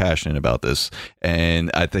very passionate about this.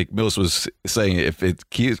 And I think Mills was saying if it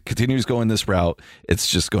continues going this route, it's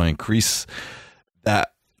just going to increase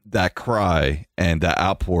that cry and that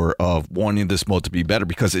outpour of wanting this mode to be better,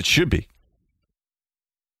 because it should be.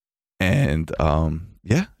 And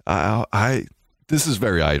I this is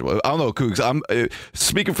very idle. I don't know, Cougs. I'm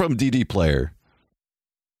speaking from DD player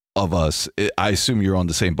of us. I assume you're on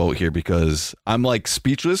the same boat here, because I'm like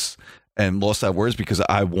speechless and lost at words, because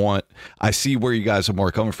I see where you guys are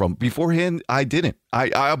more coming from. Beforehand, I didn't.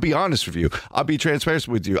 I'll be honest with you. I'll be transparent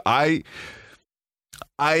with you. I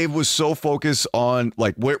was so focused on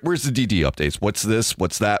like where's the DD updates? What's this?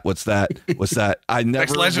 What's that? What's that? What's that? I never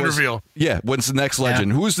next legend reveal. Yeah, when's the next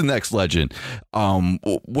legend? Yeah. Who's the next legend?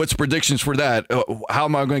 What's predictions for that? How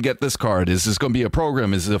am I going to get this card? Is this going to be a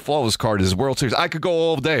program? Is it a flawless card? Is it World Series? I could go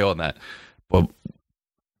all day on that, but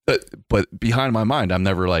behind my mind, I'm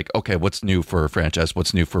never like, okay, what's new for a franchise?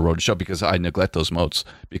 What's new for Road to Show? Because I neglect those modes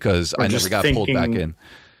because I never got pulled back in.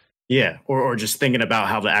 Yeah, or just thinking about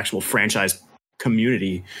how the actual franchise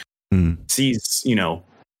community sees,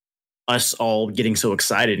 us all getting so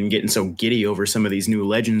excited and getting so giddy over some of these new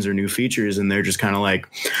legends or new features, and they're just kind of like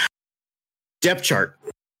depth chart.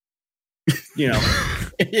 Yeah,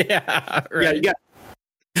 right. Yeah, you got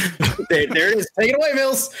there it is. Take it away,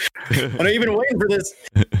 Mills. I know you've been waiting for this.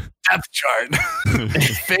 Depth chart.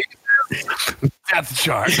 Depth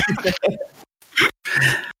chart.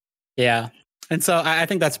 Yeah. And so I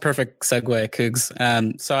think that's a perfect segue,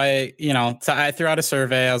 Cougs. So I threw out a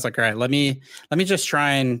survey. I was like, all right, let me just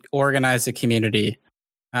try and organize the community,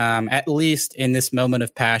 at least in this moment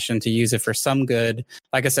of passion, to use it for some good.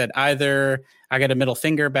 Like I said, either I get a middle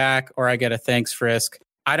finger back or I get a thanks, Frisk.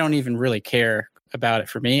 I don't even really care about it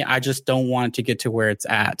for me. I just don't want to get to where it's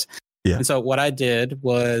at. Yeah. And so what I did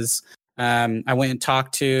was I went and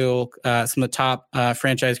talked to some of the top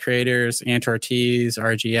franchise creators, Ant Ortiz,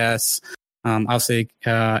 RGS. Obviously,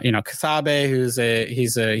 Kasabe,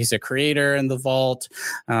 he's a creator in the Vault,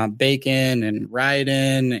 Bacon and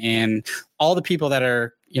Raiden, and all the people that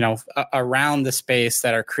are around the space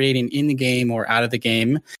that are creating in the game or out of the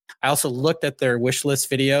game. I also looked at their wish list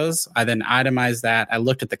videos. I then itemized that. I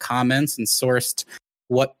looked at the comments and sourced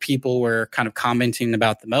what people were kind of commenting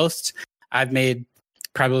about the most. I've made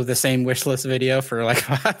probably the same wish list video for like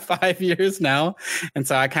 5 years now. And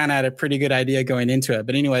so I kind of had a pretty good idea going into it.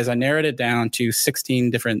 But anyways, I narrowed it down to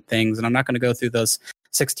 16 different things. And I'm not going to go through those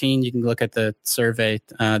 16. You can look at the survey,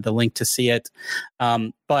 the link to see it.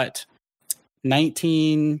 But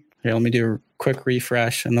 19, here, let me do a quick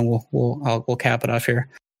refresh and then we'll cap it off here.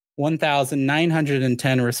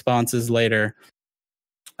 1,910 responses later.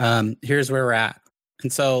 Here's where we're at.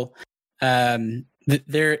 And so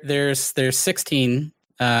there's 16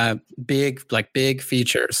 big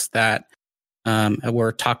features that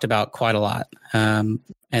were talked about quite a lot. And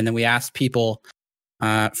then we asked people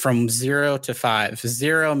from 0 to 5.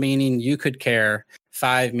 0 meaning you could care,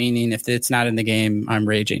 5 meaning if it's not in the game, I'm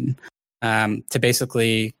raging. To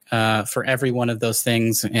basically for every one of those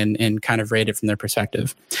things and kind of rate it from their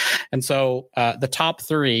perspective. And so the top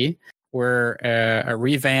 3 were a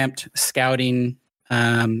revamped scouting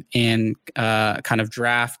and kind of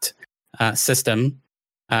draft system.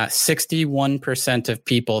 61% of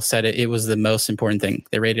people said it was the most important thing.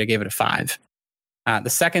 They gave it a 5. The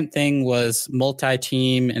second thing was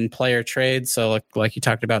multi-team and player trades. So like you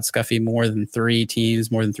talked about, Scuffy, more than 3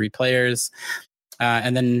 teams, more than 3 players.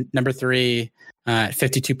 And then number 3,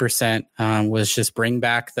 52% was just bring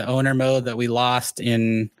back the owner mode that we lost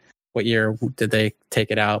in, what year did they take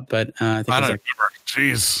it out? But I think I don't remember.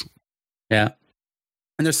 Jeez. Yeah.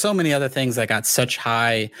 And there's so many other things that got such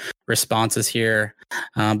high responses here,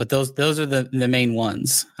 but those are the main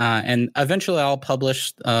ones. And eventually, I'll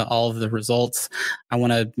publish all of the results. I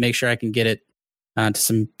want to make sure I can get it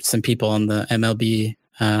to some people on the MLB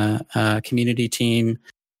community team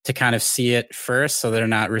to kind of see it first, so they're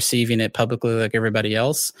not receiving it publicly like everybody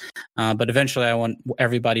else. But eventually, I want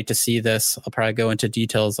everybody to see this. I'll probably go into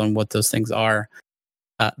details on what those things are.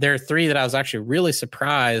 There are 3 that I was actually really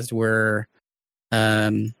surprised were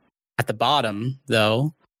at the bottom,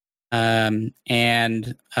 though. And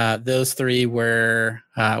those 3 were,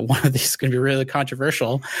 one of these is going to be really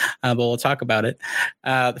controversial, but we'll talk about it.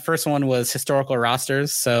 The first one was historical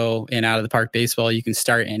rosters. So in Out of the Park Baseball, you can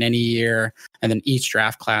start in any year, and then each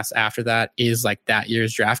draft class after that is like that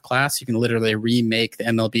year's draft class. You can literally remake the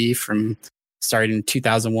MLB from starting in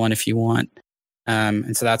 2001 if you want.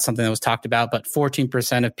 And so that's something that was talked about, but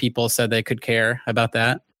 14% of people said they could care about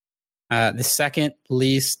that. The second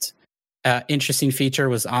least interesting feature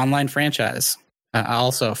was online franchise.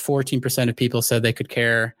 Also, 14% of people said they could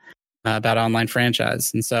care about online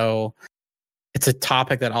franchise. And so it's a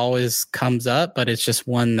topic that always comes up, but it's just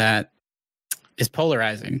one that is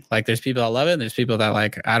polarizing. Like there's people that love it, and there's people that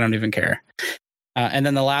like, I don't even care. And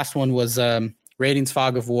then the last one was ratings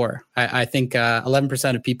fog of war. I think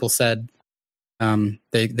 11% of people said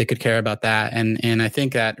they could care about that. And I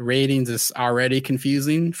think that ratings is already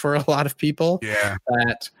confusing for a lot of people. Yeah.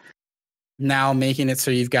 That now making it so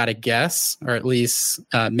you've got to guess, or at least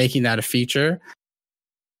making that a feature.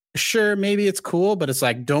 Sure, maybe it's cool, but it's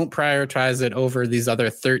like, don't prioritize it over these other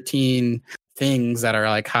 13 things that are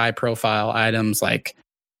like high profile items, like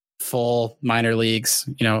full minor leagues,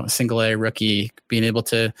 single A rookie, being able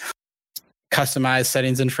to customize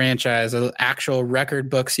settings in franchise, actual record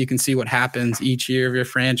books. You can see what happens each year of your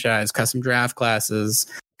franchise, custom draft classes,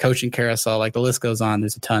 coaching carousel, like the list goes on.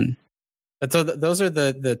 There's a ton. But so those are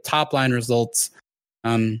the top line results.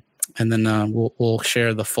 And then we'll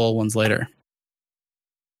share the full ones later.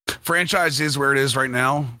 Franchise is where it is right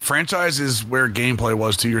now. Franchise is where gameplay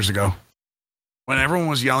was 2 years ago. When everyone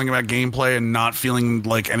was yelling about gameplay and not feeling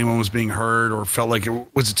like anyone was being heard, or felt like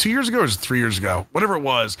was it 2 years ago or was it 3 years ago? Whatever it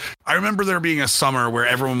was. I remember there being a summer where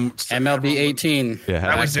everyone MLB 18. Yeah,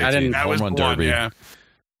 that was it. That was one, yeah.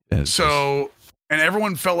 So, and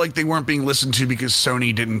everyone felt like they weren't being listened to because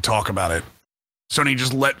Sony didn't talk about it. Sony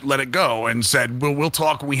just let it go and said, we'll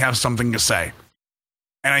talk when we have something to say.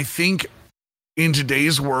 And I think in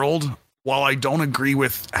today's world, while I don't agree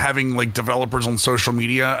with having like developers on social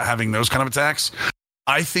media having those kind of attacks,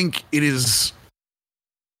 I think it is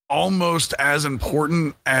almost as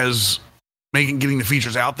important as getting the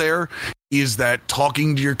features out there is that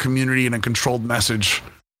talking to your community in a controlled message,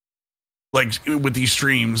 like with these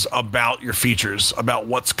streams, about your features, about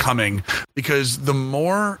what's coming. Because the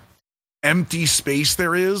more empty space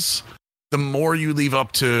there is, the more you leave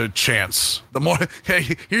up to chance. The more, hey,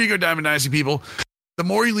 here you go, Diamond Dynasty people. The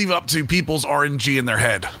more you leave up to people's RNG in their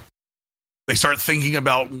head. They start thinking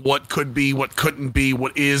about what could be, what couldn't be,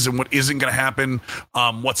 what is and what isn't going to happen,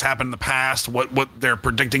 what's happened in the past, what they're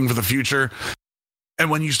predicting for the future. And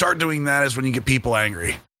when you start doing that is when you get people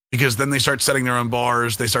angry, because then they start setting their own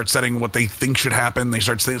bars. They start setting what they think should happen. They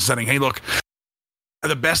start setting, hey, look,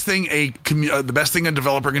 the best thing a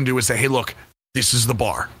developer can do is say, hey, look, this is the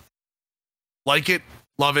bar. Like it,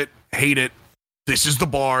 love it, hate it. This is the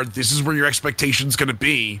bar. This is where your expectation's going to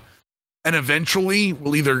be. And eventually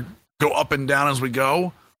we'll either go up and down as we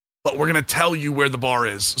go, but we're going to tell you where the bar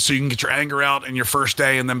is so you can get your anger out in your first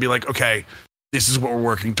day and then be like, okay, this is what we're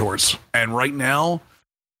working towards. And right now,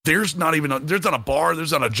 there's not a bar.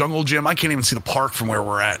 There's not a jungle gym. I can't even see the park from where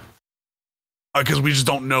we're at because we just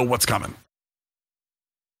don't know what's coming.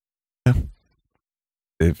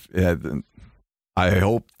 I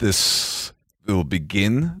hope this will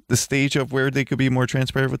begin the stage of where they could be more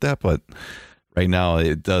transparent with that, but right now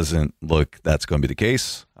it doesn't look that's going to be the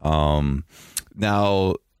case.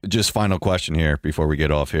 Now, just final question here before we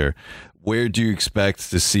get off here. Where do you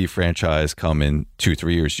expect to see franchise come in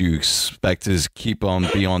 2-3 years? Do you expect to keep on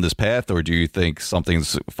be on this path, or do you think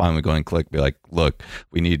something's finally going to click, be like, look,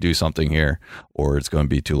 we need to do something here, or it's going to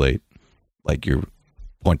be too late, like you're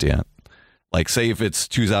pointing at? Like, say if it's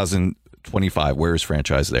 2025, where is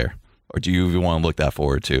franchise there? Or do you even want to look that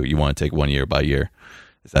forward to? You want to take 1 year by year?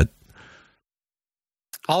 Is that?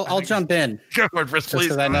 I'll jump in. Go for it, please.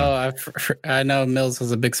 Because I know Mills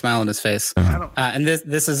has a big smile on his face, and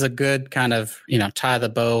this is a good kind of tie the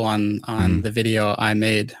bow on the video I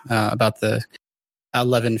made about the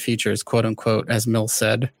 11 features, quote unquote, as Mills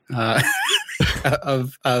said,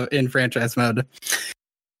 of in franchise mode.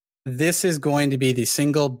 This is going to be the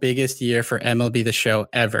single biggest year for MLB The Show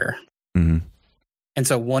ever. Mm-hmm. And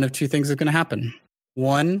so one of two things is going to happen.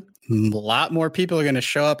 One, a lot more people are going to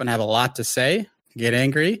show up and have a lot to say, get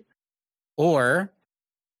angry, or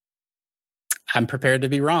I'm prepared to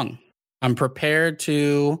be wrong. I'm prepared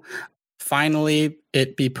to finally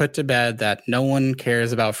it be put to bed that no one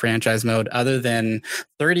cares about franchise mode other than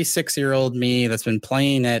 36-year-old me that's been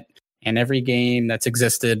playing it in every game that's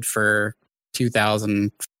existed for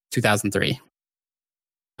 2003.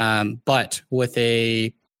 But with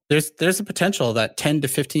there's a potential that 10 to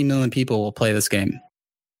 15 million people will play this game,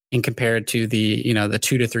 in compared to the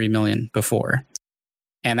 2 to 3 million before.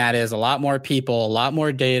 And that is a lot more people, a lot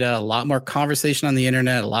more data, a lot more conversation on the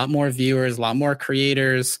internet, a lot more viewers, a lot more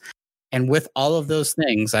creators. And with all of those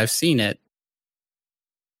things, I've seen it,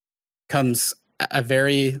 comes a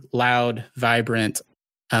very loud, vibrant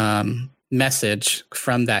message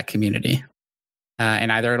from that community.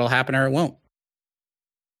 And either it'll happen or it won't.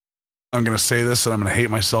 I'm going to say this and I'm going to hate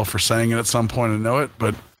myself for saying it at some point and know it,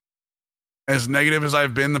 but as negative as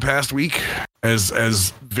I've been the past week,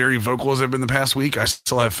 as very vocal as I've been the past week, I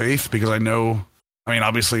still have faith because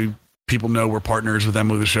obviously people know we're partners with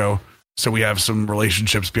Emily the Show, so we have some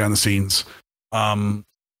relationships behind the scenes. I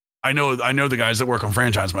know the guys that work on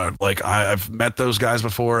franchise mode. Like I've met those guys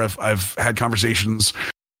before. I've had conversations,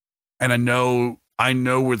 and I know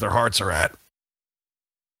where their hearts are at.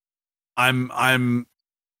 I'm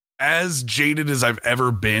as jaded as I've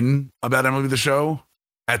ever been about Emily the Show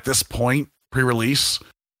at this point, pre-release,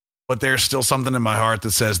 but there's still something in my heart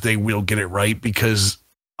that says they will get it right, because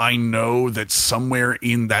I know that somewhere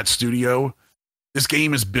in that studio, this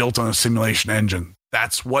game is built on a simulation engine.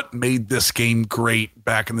 That's what made this game great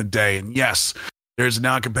back in the day. And yes, there's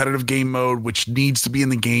now a competitive game mode, which needs to be in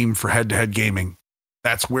the game for head-to-head gaming.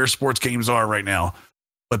 That's where sports games are right now.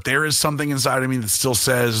 But there is something inside of me that still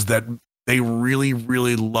says that they really,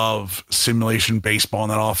 really love simulation baseball in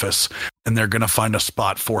that office, and they're going to find a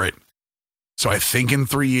spot for it. So I think in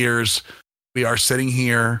 3 years, we are sitting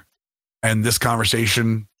here and this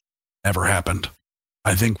conversation never happened.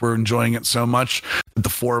 I think we're enjoying it so much that the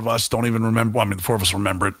four of us don't even remember. Well, I mean, the four of us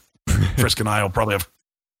remember it. Frisk and I will probably have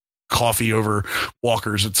coffee over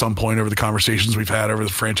Walkers at some point over the conversations we've had over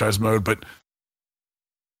the franchise mode. But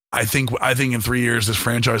I think in 3 years, this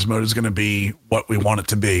franchise mode is going to be what we want it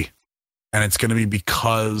to be. And it's going to be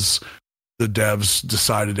because the devs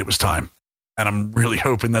decided it was time. And I'm really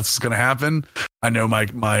hoping that's going to happen. I know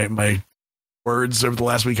my words over the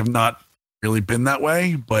last week have not really been that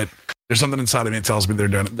way, but there's something inside of me that tells me they're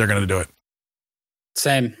going to do it.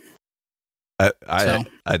 Same. I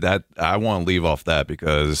want to leave off that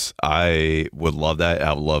because I would love that.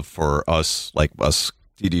 I would love for us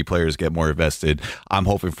DD players get more invested. I'm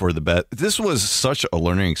hoping for the best. This was such a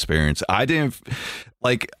learning experience. I didn't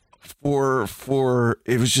like for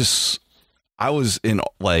it was just, I was in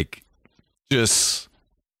just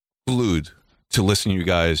glued to listening to you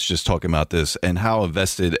guys just talking about this and how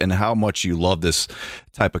invested and how much you love this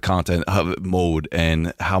type of content mode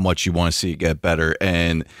and how much you want to see it get better.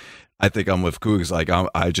 And I think I'm with Cougs.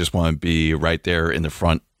 I just want to be right there in the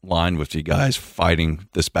front line with you guys, fighting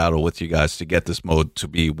this battle with you guys to get this mode to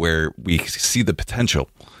be where we see the potential.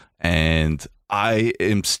 And I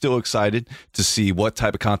am still excited to see what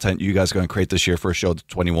type of content you guys are going to create this year for Show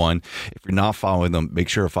 21. If you're not following them, make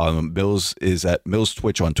sure to follow them. Mills is at Mills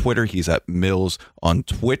Twitch on Twitter. He's at Mills on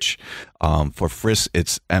Twitch. For Frisk,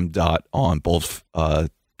 it's M. on both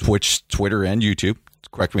Twitch, Twitter, and YouTube.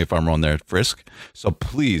 Correct me if I'm wrong there, Frisk. So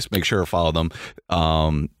please make sure to follow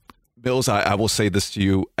them. Mills, I will say this to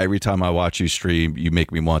you. Every time I watch you stream, you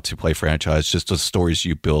make me want to play franchise. Just the stories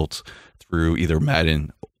you built through either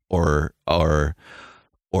Madden or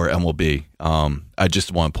MLB. I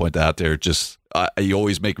just want to point that out there. You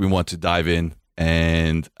always make me want to dive in,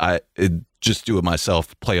 and just do it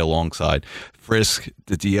myself, play alongside. Frisk,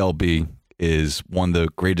 the DLB is one of the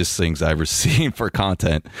greatest things I've ever seen for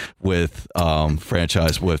content with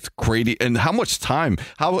franchise with Grady. And how much time,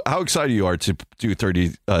 how excited you are to do 30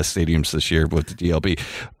 stadiums this year with the DLB.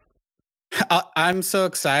 I'm so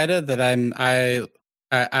excited that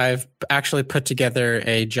I've actually put together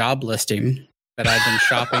a job listing that I've been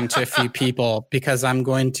shopping to a few people, because I'm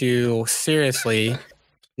going to seriously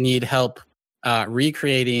need help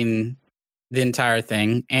recreating the entire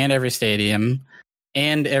thing and every stadium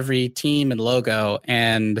and every team and logo.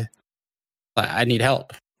 And I need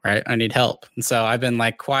help, right? I need help. And so I've been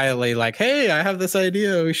quietly hey, I have this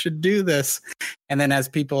idea. We should do this. And then as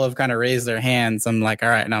people have kind of raised their hands, I'm all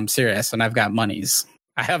right, now I'm serious. And I've got monies.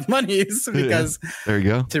 I have monies because there you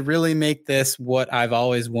go. To really make this what I've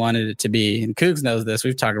always wanted it to be. And Cougs knows this.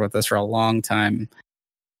 We've talked about this for a long time.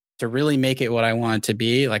 To really make it what I want it to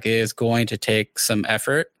be, it is going to take some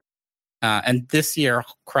effort. And this year,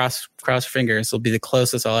 cross fingers, will be the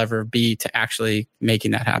closest I'll ever be to actually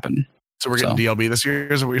making that happen. So we're getting DLB this year,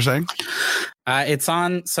 is that what you're saying? It's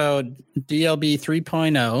on. So DLB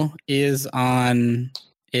 3.0 is on.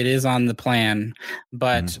 It is on the plan,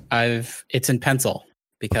 but it's in pencil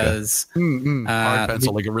because hard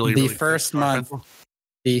pencil, like a really first month. Pencil?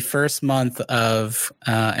 The first month of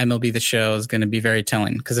MLB The Show is going to be very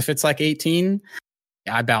telling because if it's like 18,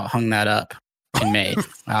 I about hung that up in May.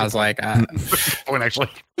 I was like, I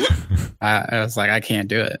was like, I can't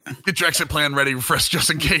do it. Get your exit plan ready for us just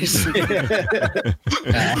in case.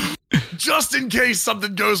 Just in case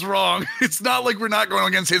something goes wrong. It's not like we're not going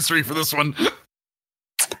against history for this one.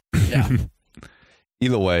 Yeah.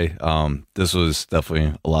 Either way, this was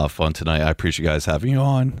definitely a lot of fun tonight. I appreciate you guys having you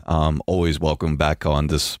on. Always welcome back on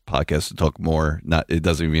this podcast to talk more. It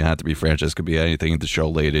doesn't even have to be franchise; it could be anything the show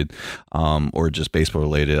related, or just baseball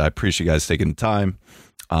related. I appreciate you guys taking the time.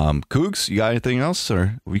 Cougs, you got anything else, or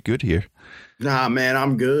are we good here? Nah, man,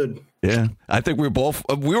 I'm good. Yeah, I think we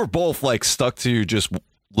were both like stuck to just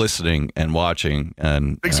listening and watching.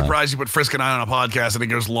 And big surprise you put Frisk and I on a podcast and it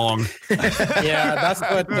goes long. Yeah, that's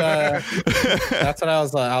what I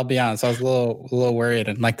was. I'll be honest, I was a little worried,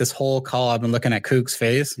 and like this whole call, I've been looking at Kook's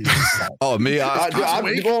face. Oh, me,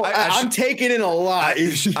 I'm taking in a lot.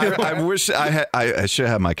 I wish I should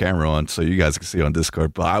have my camera on so you guys can see on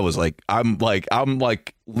Discord, but I was like, I'm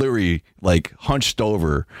literally like hunched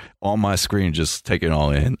over on my screen, just taking it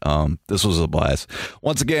all in. This was a blast.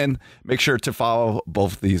 Once again, make sure to follow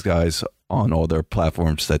both of these guys on all their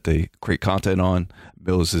platforms that they create content on.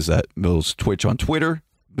 Mills is at Mills Twitch on Twitter,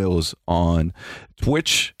 Mills on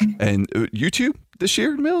Twitch and YouTube this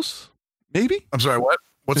year. Mills, maybe. I'm sorry, what?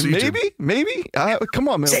 What's YouTube? Maybe. Come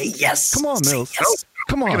on, Mills. Say yes. Come on, Mills. Yes.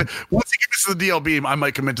 Come on. Once he gets to the DLB, I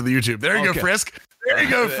might commit to the YouTube. There you go, Frisk. There you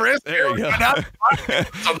go, Frisk. There you go.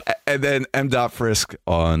 And then M.Frisk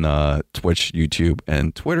on Twitch, YouTube,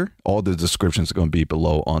 and Twitter. All the descriptions are going to be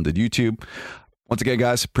below on the YouTube. Once again,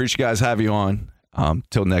 guys, appreciate you guys having you on.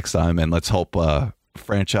 Till next time, and let's hope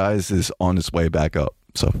franchise is on its way back up.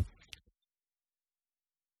 So.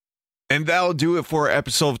 And that'll do it for our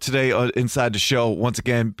episode of today on Inside the Show. Once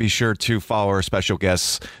again, be sure to follow our special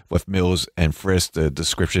guests with Mills and Frisk. The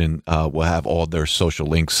description will have all their social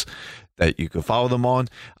links that you can follow them on.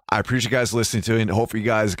 I appreciate you guys listening to it, and hopefully you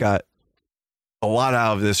guys got a lot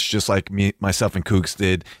out of this, just like me, myself, and Kooks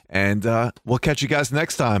did. And we'll catch you guys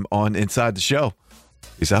next time on Inside the Show.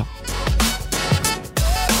 Peace out.